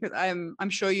interesting because I'm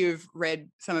sure you've read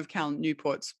some of Cal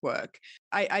Newport's work.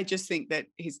 I just think that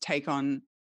his take on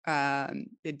the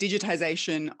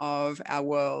digitization of our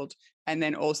world, and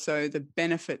then also the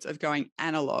benefits of going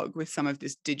analog with some of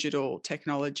this digital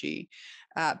technology.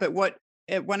 But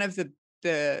one of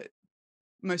the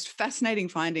most fascinating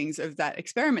findings of that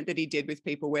experiment that he did with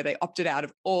people, where they opted out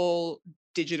of all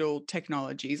digital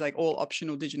technologies, like all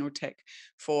optional digital tech,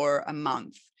 for a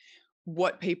month,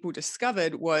 what people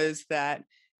discovered was that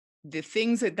the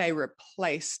things that they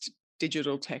replaced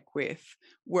digital tech with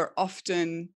were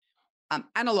often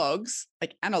analogs,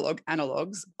 like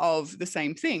analogs of the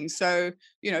same thing. So,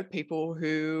 you know, people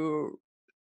who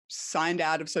signed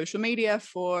out of social media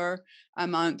for a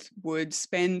month would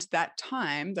spend that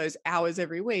time, those hours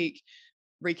every week,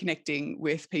 reconnecting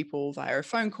with people via a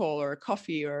phone call or a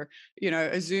coffee or, you know,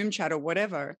 a Zoom chat or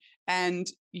whatever. And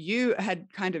you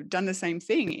had kind of done the same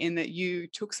thing in that you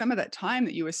took some of that time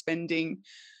that you were spending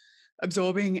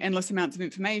absorbing endless amounts of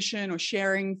information or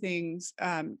sharing things,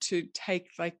 to take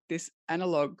like this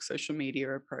analog social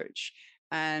media approach.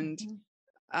 And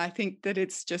I think that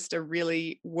it's just a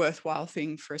really worthwhile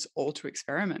thing for us all to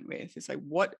experiment with. It's like,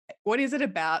 what is it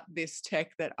about this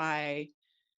tech that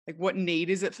what need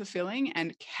is it fulfilling?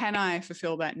 And can I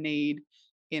fulfill that need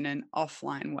in an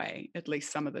offline way, at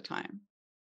least some of the time?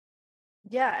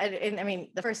 Yeah. And I mean,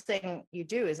 the first thing you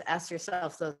do is ask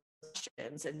yourself those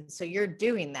questions. And so you're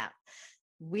doing that.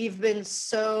 We've been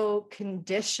so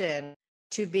conditioned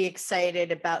to be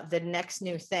excited about the next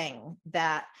new thing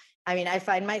that, I mean, I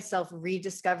find myself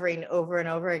rediscovering over and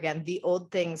over again the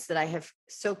old things that I have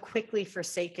so quickly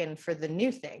forsaken for the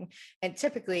new thing. And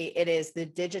typically it is the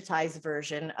digitized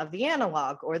version of the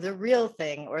analog or the real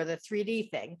thing or the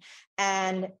 3D thing.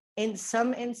 And in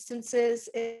some instances,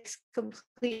 it makes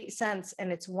complete sense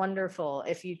and it's wonderful.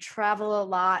 If you travel a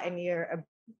lot and you're a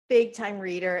big time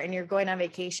reader and you're going on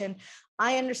vacation,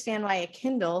 I understand why a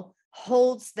Kindle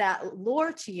holds that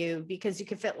lore to you, because you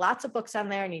can fit lots of books on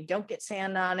there and you don't get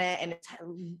sand on it and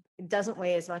it doesn't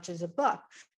weigh as much as a book.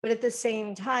 But at the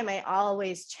same time, I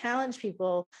always challenge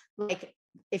people, like,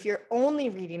 if you're only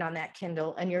reading on that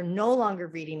Kindle and you're no longer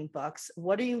reading books,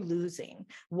 what are you losing?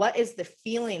 What is the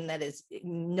feeling that is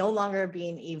no longer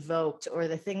being evoked, or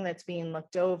the thing that's being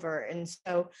looked over? And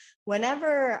so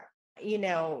whenever, you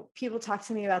know, people talk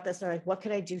to me about this, they're like, what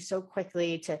could I do so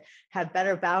quickly to have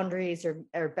better boundaries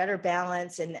or better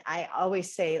balance? And I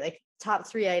always say, like, top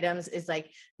 3 items is like,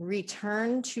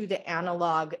 return to the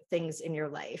analog things in your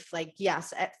life. Like,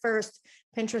 yes, at first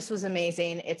Pinterest was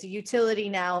amazing. It's a utility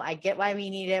now. I get why we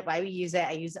need it, why we use it.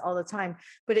 I use it all the time,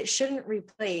 but it shouldn't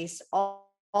replace all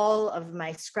of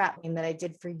my scrapping that I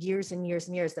did for years and years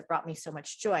and years that brought me so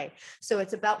much joy. So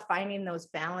it's about finding those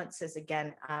balances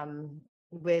again,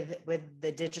 with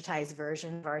the digitized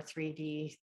version of our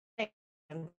 3D thing.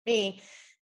 And for me,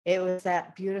 it was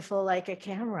that beautiful Leica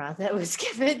camera that was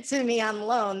given to me on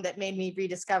loan that made me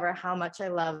rediscover how much I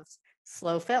loved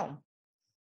slow film.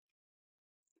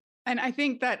 And I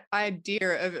think that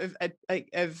idea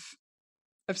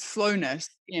of slowness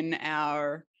in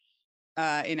our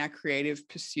creative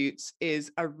pursuits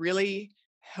is a really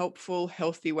helpful,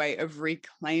 healthy way of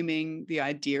reclaiming the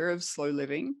idea of slow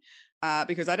living.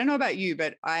 Because I don't know about you,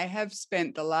 but I have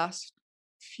spent the last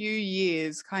few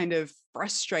years kind of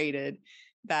frustrated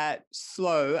that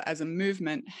slow as a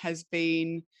movement has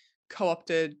been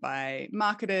co-opted by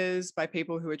marketers, by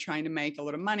people who are trying to make a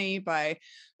lot of money, by,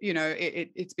 you know,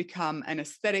 it's become an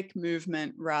aesthetic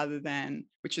movement rather than,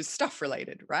 which is stuff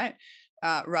related, right?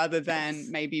 Rather than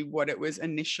maybe what it was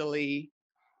initially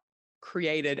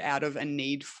created out of a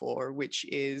need for, which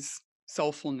is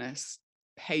soulfulness,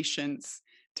 patience,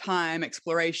 time,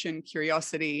 exploration,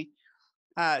 curiosity.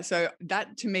 So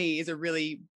that to me is a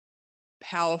really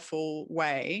powerful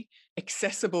way,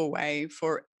 accessible way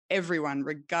for everyone,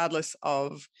 regardless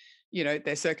of,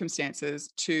 their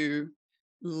circumstances, to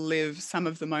live some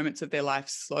of the moments of their life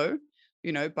slow,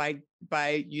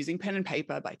 by using pen and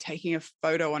paper, by taking a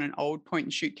photo on an old point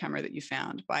and shoot camera that you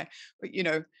found, by,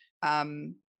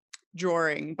 um,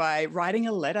 drawing, by writing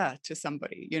a letter to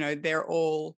somebody. They're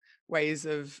all ways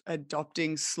of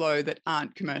adopting slow that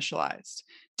aren't commercialized.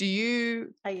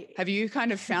 Have you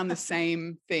kind of found the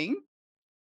same thing?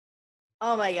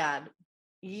 Oh my God.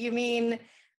 You mean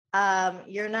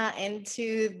you're not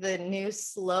into the new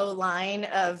slow line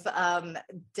of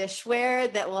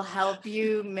dishware that will help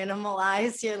you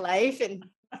minimalize your life and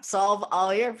solve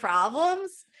all your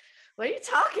problems? What are you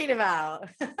talking about?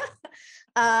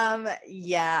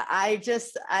 Yeah, I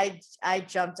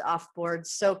jumped off board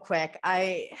so quick.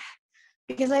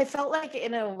 Because I felt like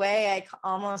in a way I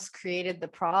almost created the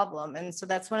problem. And so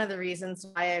that's one of the reasons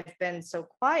why I've been so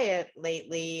quiet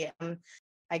lately.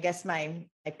 I guess my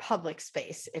public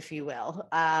space, if you will,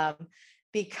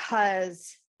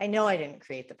 because I know I didn't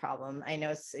create the problem. I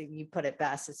know you put it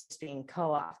best, it's just being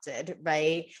co-opted,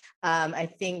 right? I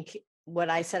think what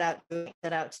I set out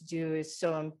to do is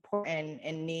so important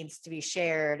and needs to be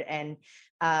shared, and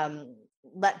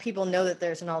let people know that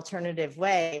there's an alternative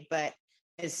way. But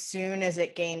as soon as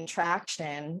it gained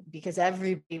traction, because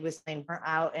everybody was burnt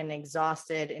out and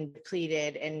exhausted and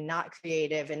depleted and not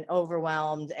creative and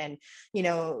overwhelmed and,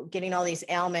 getting all these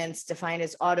ailments defined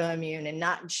as autoimmune and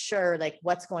not sure like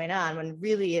what's going on, when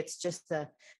really it's just the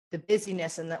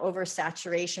busyness and the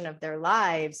oversaturation of their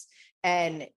lives.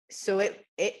 And so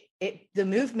the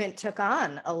movement took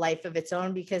on a life of its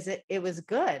own because it was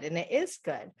good, and it is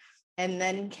good. And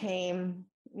then came,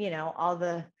 all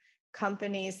the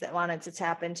companies that wanted to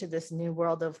tap into this new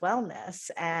world of wellness.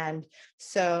 And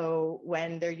so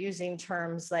when they're using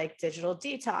terms like digital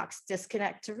detox,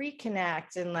 disconnect to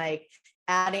reconnect, and like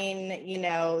adding,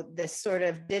 this sort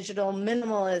of digital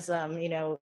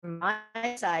minimalism, from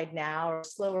my side now, or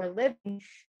slower living,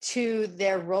 to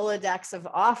their Rolodex of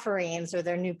offerings or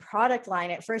their new product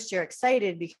line, at first you're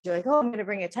excited because you're like, oh, I'm going to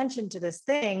bring attention to this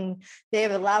thing. They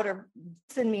have a louder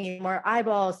than me, more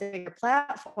eyeballs, they have a bigger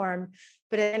platform.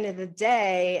 But at the end of the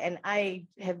day, and I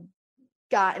have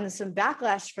gotten some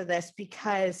backlash for this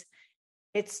because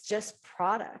it's just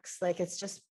products, like it's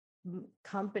just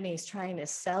companies trying to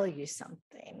sell you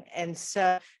something. And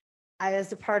so I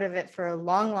was a part of it for a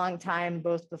long, long time,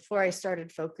 both before I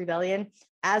started Folk Rebellion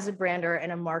as a brander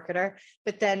and a marketer.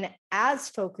 But then as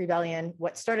Folk Rebellion,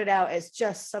 what started out as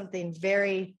just something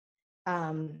very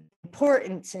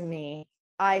important to me,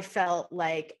 I felt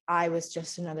like I was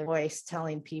just another voice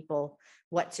telling people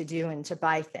what to do and to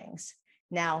buy things.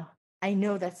 Now, I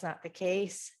know that's not the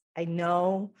case. I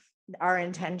know our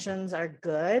intentions are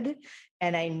good,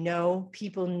 and I know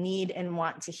people need and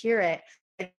want to hear it.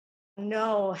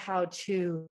 Know how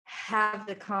to have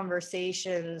the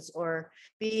conversations or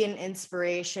be an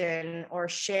inspiration or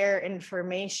share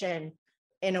information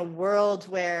in a world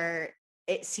where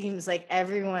it seems like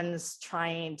everyone's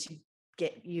trying to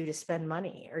get you to spend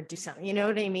money or do something, you know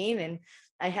what I mean? And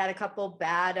I had a couple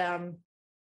bad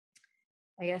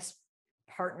I guess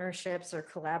partnerships or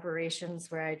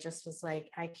collaborations where I just was like,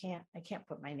 I can't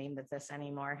put my name with this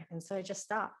anymore. And so I just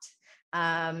stopped.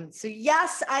 So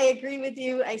yes, I agree with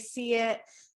you. I see it.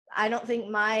 I don't think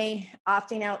my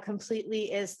opting out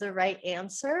completely is the right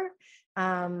answer.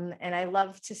 And I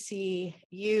love to see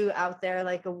you out there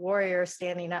like a warrior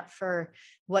standing up for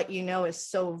what you know is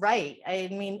so right. I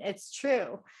mean, it's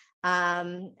true.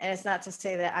 And it's not to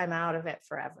say that I'm out of it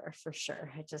forever, for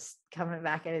sure. I just coming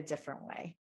back in a different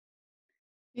way.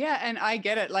 Yeah, and I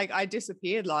get it. Like I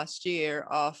disappeared last year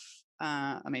off,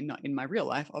 I mean, not in my real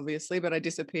life, obviously, but I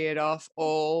disappeared off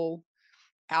all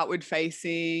outward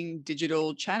facing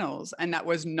digital channels. And that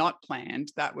was not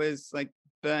planned. That was like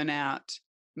burnout,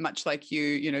 much like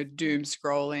doom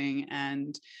scrolling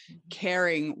and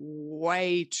caring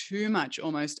way too much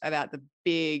almost about the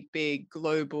big, big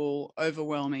global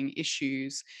overwhelming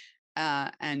issues,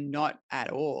 and not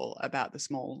at all about the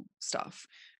small stuff.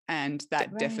 And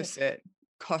that deficit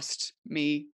cost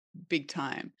me big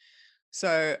time.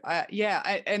 So I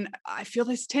feel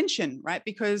this tension, right?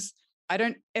 Because I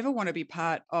don't ever want to be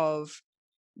part of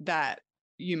that.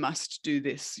 You must do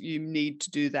this, you need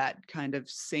to do that kind of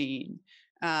scene.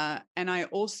 And I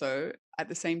also, at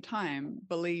the same time,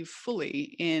 believe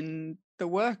fully in the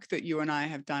work that you and I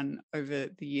have done over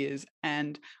the years.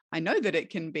 And I know that it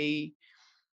can be,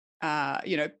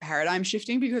 paradigm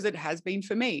shifting, because it has been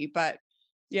for me. But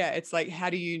yeah, it's like, how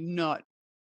do you not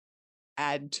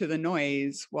add to the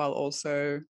noise while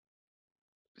also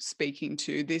speaking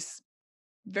to this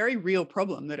very real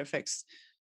problem that affects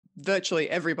virtually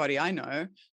everybody I know,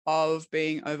 of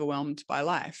being overwhelmed by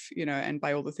life, and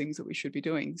by all the things that we should be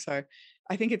doing. So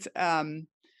I think it's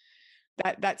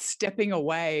that stepping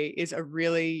away is a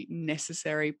really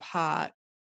necessary part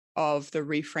of the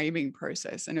reframing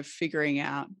process and of figuring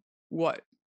out what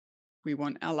we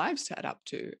want our lives to add up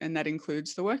to. And that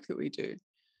includes the work that we do.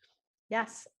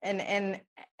 Yes. And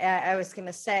I was going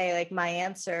to say, like, my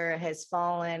answer has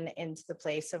fallen into the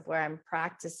place of where I'm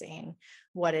practicing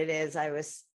what it is I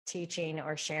was teaching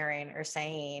or sharing or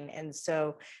saying. And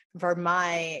so for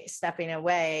my stepping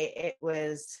away, it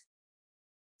was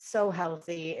so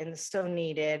healthy and so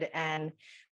needed, and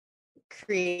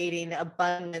creating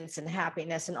abundance and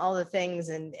happiness and all the things,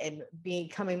 and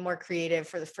becoming more creative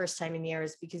for the first time in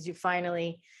years, because you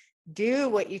finally do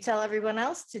what you tell everyone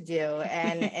else to do.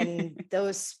 And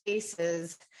those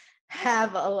spaces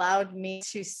have allowed me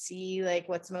to see like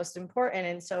what's most important.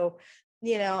 And so,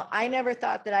 I never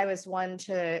thought that I was one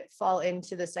to fall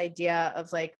into this idea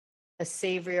of like a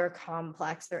savior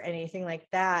complex or anything like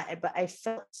that. But I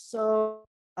felt so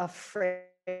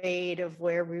afraid of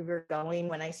where we were going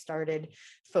when I started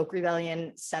Folk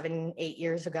Rebellion 7-8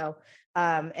 years ago,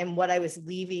 and what I was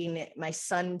leaving my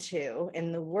son to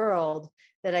in the world,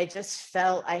 that I just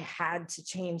felt I had to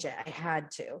change it. I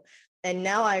had to. And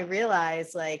now I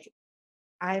realize, like,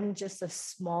 I'm just a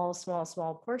small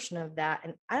portion of that.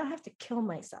 And I don't have to kill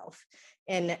myself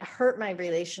and hurt my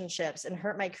relationships and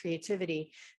hurt my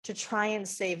creativity to try and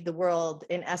save the world,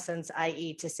 in essence,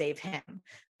 i.e., to save him.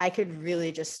 I could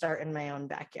really just start in my own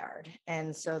backyard.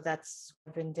 And so that's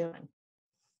what I've been doing.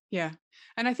 Yeah.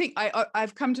 And I think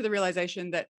I've come to the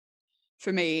realization that,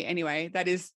 for me anyway, that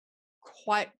is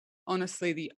quite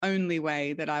honestly the only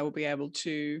way that I will be able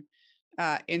to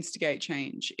instigate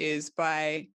change, is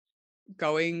by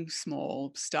going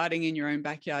small, starting in your own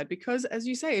backyard. Because as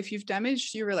you say, if you've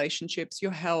damaged your relationships,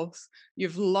 your health,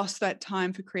 you've lost that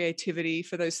time for creativity,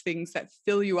 for those things that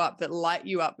fill you up, that light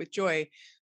you up with joy,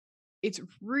 it's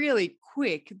really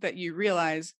quick that you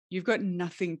realize you've got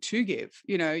nothing to give.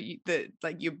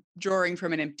 Like you're drawing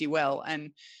from an empty well,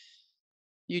 and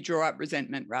you draw up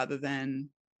resentment rather than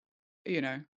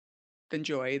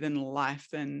joy, than life,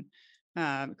 than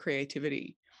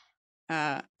creativity.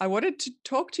 I wanted to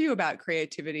talk to you about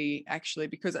creativity, actually,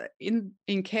 because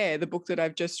in Care, the book that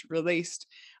I've just released,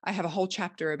 I have a whole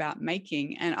chapter about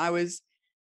making, and I was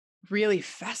really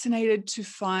fascinated to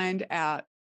find out,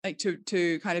 like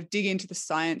to kind of dig into the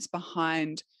science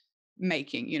behind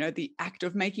making, the act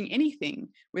of making anything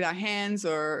with our hands,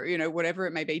 or, whatever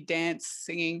it may be, dance,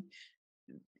 singing.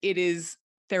 It is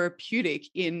therapeutic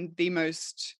in the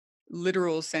most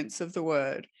literal sense of the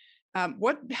word.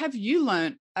 What have you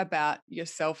learned about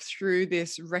yourself through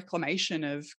this reclamation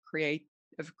of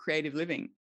creative living?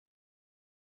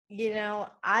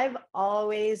 I've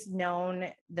always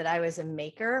known that I was a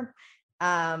maker.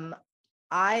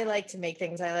 I like to make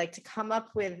things. I like to come up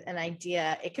with an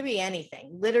idea. It could be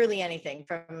anything, literally anything,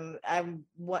 from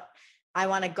what I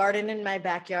want to garden in my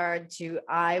backyard, to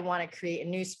I want to create a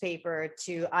newspaper,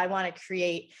 to I want to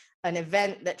create an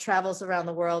event that travels around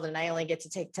the world and I only get to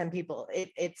take 10 people.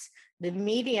 It's the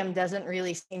medium doesn't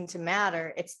really seem to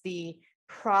matter. It's the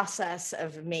process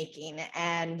of making.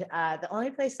 And the only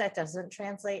place that doesn't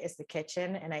translate is the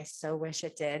kitchen. And I so wish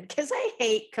it did, because I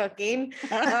hate cooking.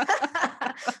 But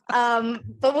I'm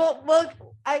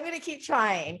going to keep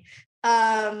trying.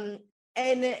 I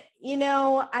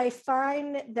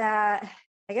find that,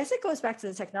 I guess it goes back to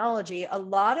the technology. A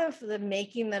lot of the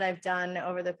making that I've done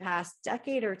over the past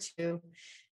decade or two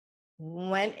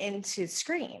went into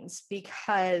screens,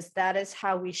 because that is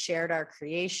how we shared our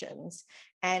creations.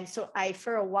 And so I,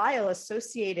 for a while,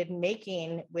 associated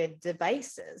making with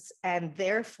devices, and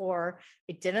therefore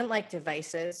I didn't like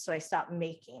devices. So I stopped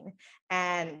making.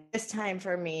 And this time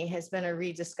for me has been a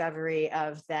rediscovery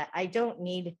of that I don't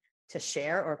need to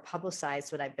share or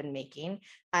publicize what I've been making.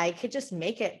 I could just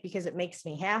make it because it makes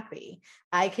me happy.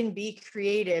 I can be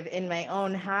creative in my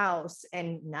own house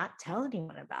and not tell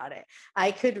anyone about it.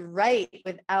 I could write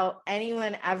without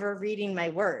anyone ever reading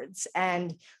my words.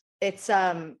 And it's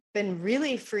been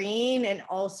really freeing, and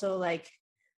also like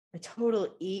a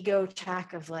total ego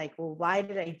check of like, well, why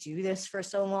did I do this for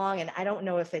so long? And I don't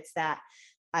know if it's that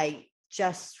I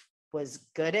just was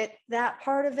good at that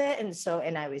part of it,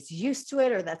 and I was used to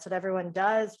it, or that's what everyone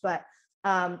does. But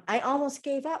I almost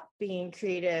gave up being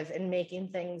creative and making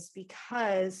things,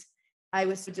 because I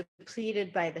was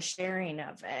depleted by the sharing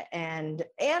of it and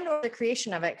or the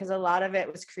creation of it, because a lot of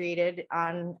it was created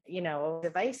on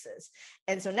devices.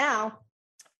 And so now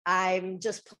I'm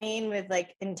just playing with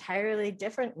like entirely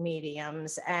different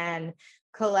mediums and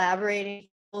collaborating.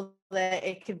 That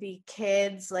it could be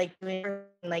kids like doing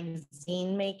like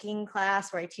zine making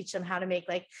class where I teach them how to make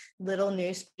like little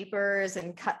newspapers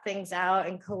and cut things out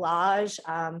and collage,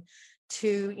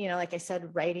 to, you know, like I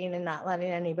said, writing and not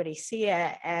letting anybody see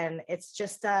it. And it's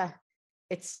just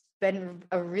it's been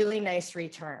a really nice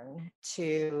return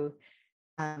to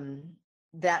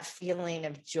that feeling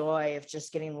of joy of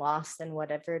just getting lost in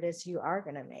whatever it is you are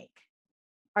going to make.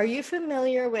 Are you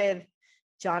familiar with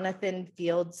Jonathan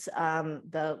Field's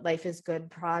the Life is Good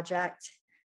project?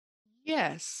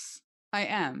 Yes, I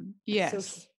am. So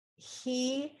Yes.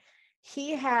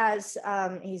 he has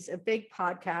he's a big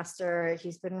podcaster.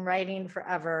 He's been writing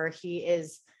forever. He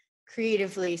is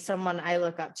creatively someone I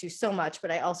look up to so much, but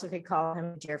I also could call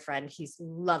him a dear friend. He's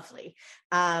lovely.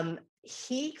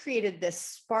 He created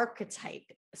this Sparketype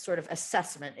sort of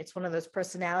assessment. It's one of those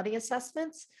personality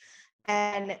assessments,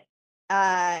 and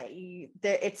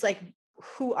it's like,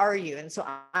 who are you? And so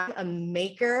I'm a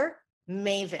maker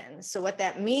maven. So what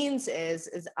that means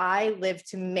is I live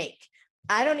to make.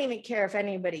 I don't even care if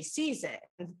anybody sees it.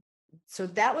 So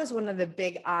that was one of the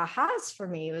big ahas for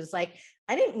me. It was like,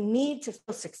 I didn't need to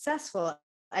feel successful.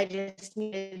 I just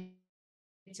needed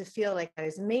to feel like I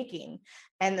was making.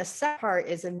 And the second part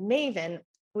is a maven,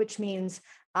 which means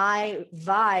I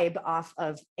vibe off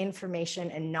of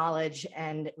information and knowledge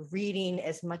and reading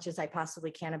as much as I possibly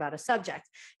can about a subject.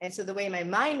 And so the way my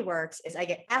mind works is I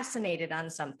get fascinated on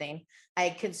something, I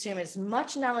consume as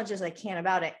much knowledge as I can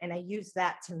about it, and I use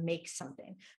that to make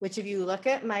something, which if you look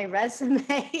at my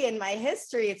resume and my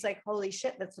history, it's like, holy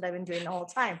shit, that's what I've been doing the whole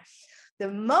time.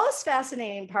 The most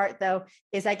fascinating part, though,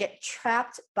 is I get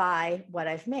trapped by what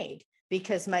I've made,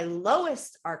 because my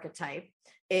lowest archetype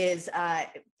is,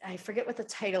 I forget what the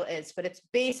title is, but it's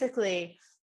basically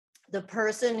the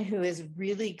person who is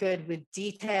really good with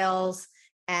details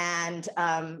and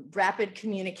rapid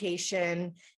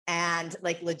communication and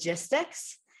like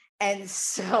logistics. And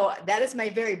so that is my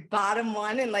very bottom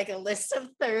one in like a list of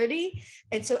 30.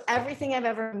 And so everything I've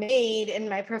ever made in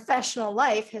my professional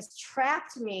life has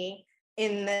trapped me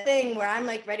in the thing where I'm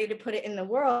like ready to put it in the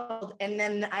world. And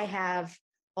then I have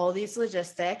all these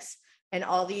logistics and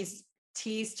all these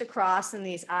T's to cross and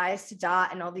these I's to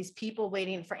dot and all these people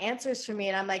waiting for answers from me.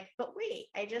 And I'm like, but wait,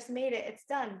 I just made it. It's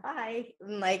done. Bye.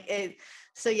 And like it.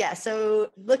 So yeah. So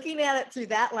looking at it through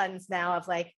that lens now of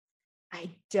like,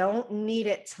 I don't need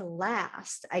it to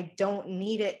last. I don't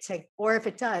need it to, or if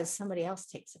it does, somebody else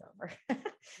takes it over.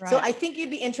 Right. So I think you'd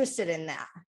be interested in that.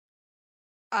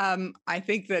 I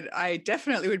think that I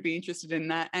definitely would be interested in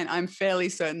that. And I'm fairly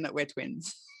certain that we're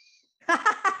twins.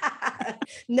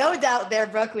 No doubt there,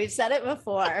 Brooke. We've said it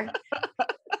before.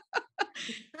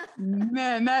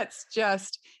 Man, that's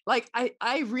just like,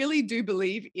 I really do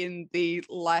believe in the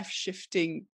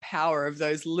life-shifting power of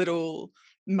those little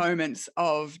moments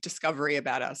of discovery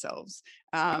about ourselves.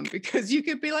 Because you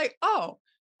could be like, oh,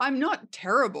 I'm not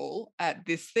terrible at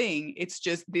this thing. It's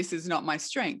just, this is not my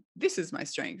strength. This is my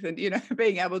strength. And, you know,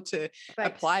 being able to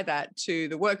apply that to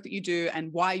the work that you do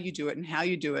and why you do it and how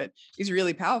you do it is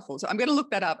really powerful. So I'm going to look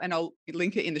that up and I'll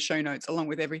link it in the show notes along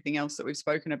with everything else that we've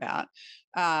spoken about.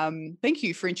 Thank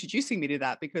you for introducing me to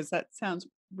that, because that sounds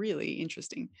really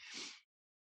interesting.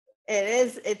 It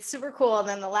is. It's super cool. And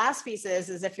then the last piece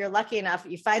is if you're lucky enough,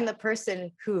 you find the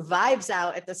person who vibes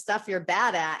out at the stuff you're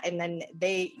bad at, and then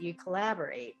you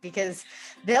collaborate, because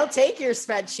they'll take your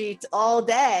spreadsheets all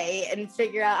day and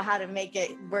figure out how to make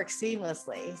it work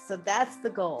seamlessly. So that's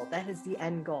the goal. That is the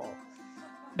end goal.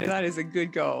 That is a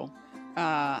good goal.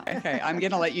 Okay, I'm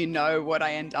going to let you know what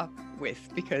I end up with,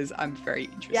 because I'm very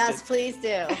interested. Yes, please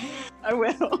do. I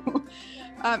will.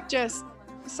 Jess,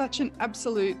 such an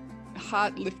absolute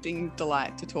heart-lifting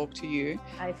delight to talk to you.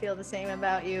 I feel the same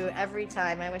about you every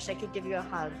time. I wish I could give you a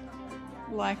hug.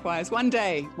 Likewise. One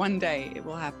day it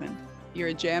will happen. You're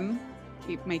a gem.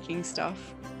 Keep making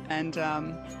stuff. And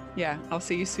yeah, I'll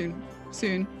see you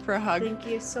soon for a hug. Thank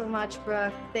you so much,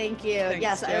 Brooke. Thank you. Thanks,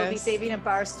 yes, Jess. I will be saving a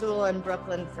bar stool in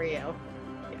Brooklyn for you.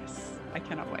 Yes, I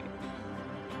cannot wait.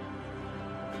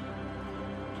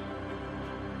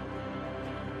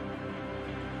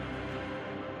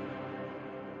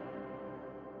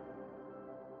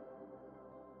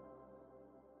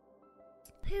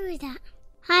 Who is that?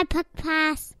 Hi, Puck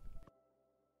Pass.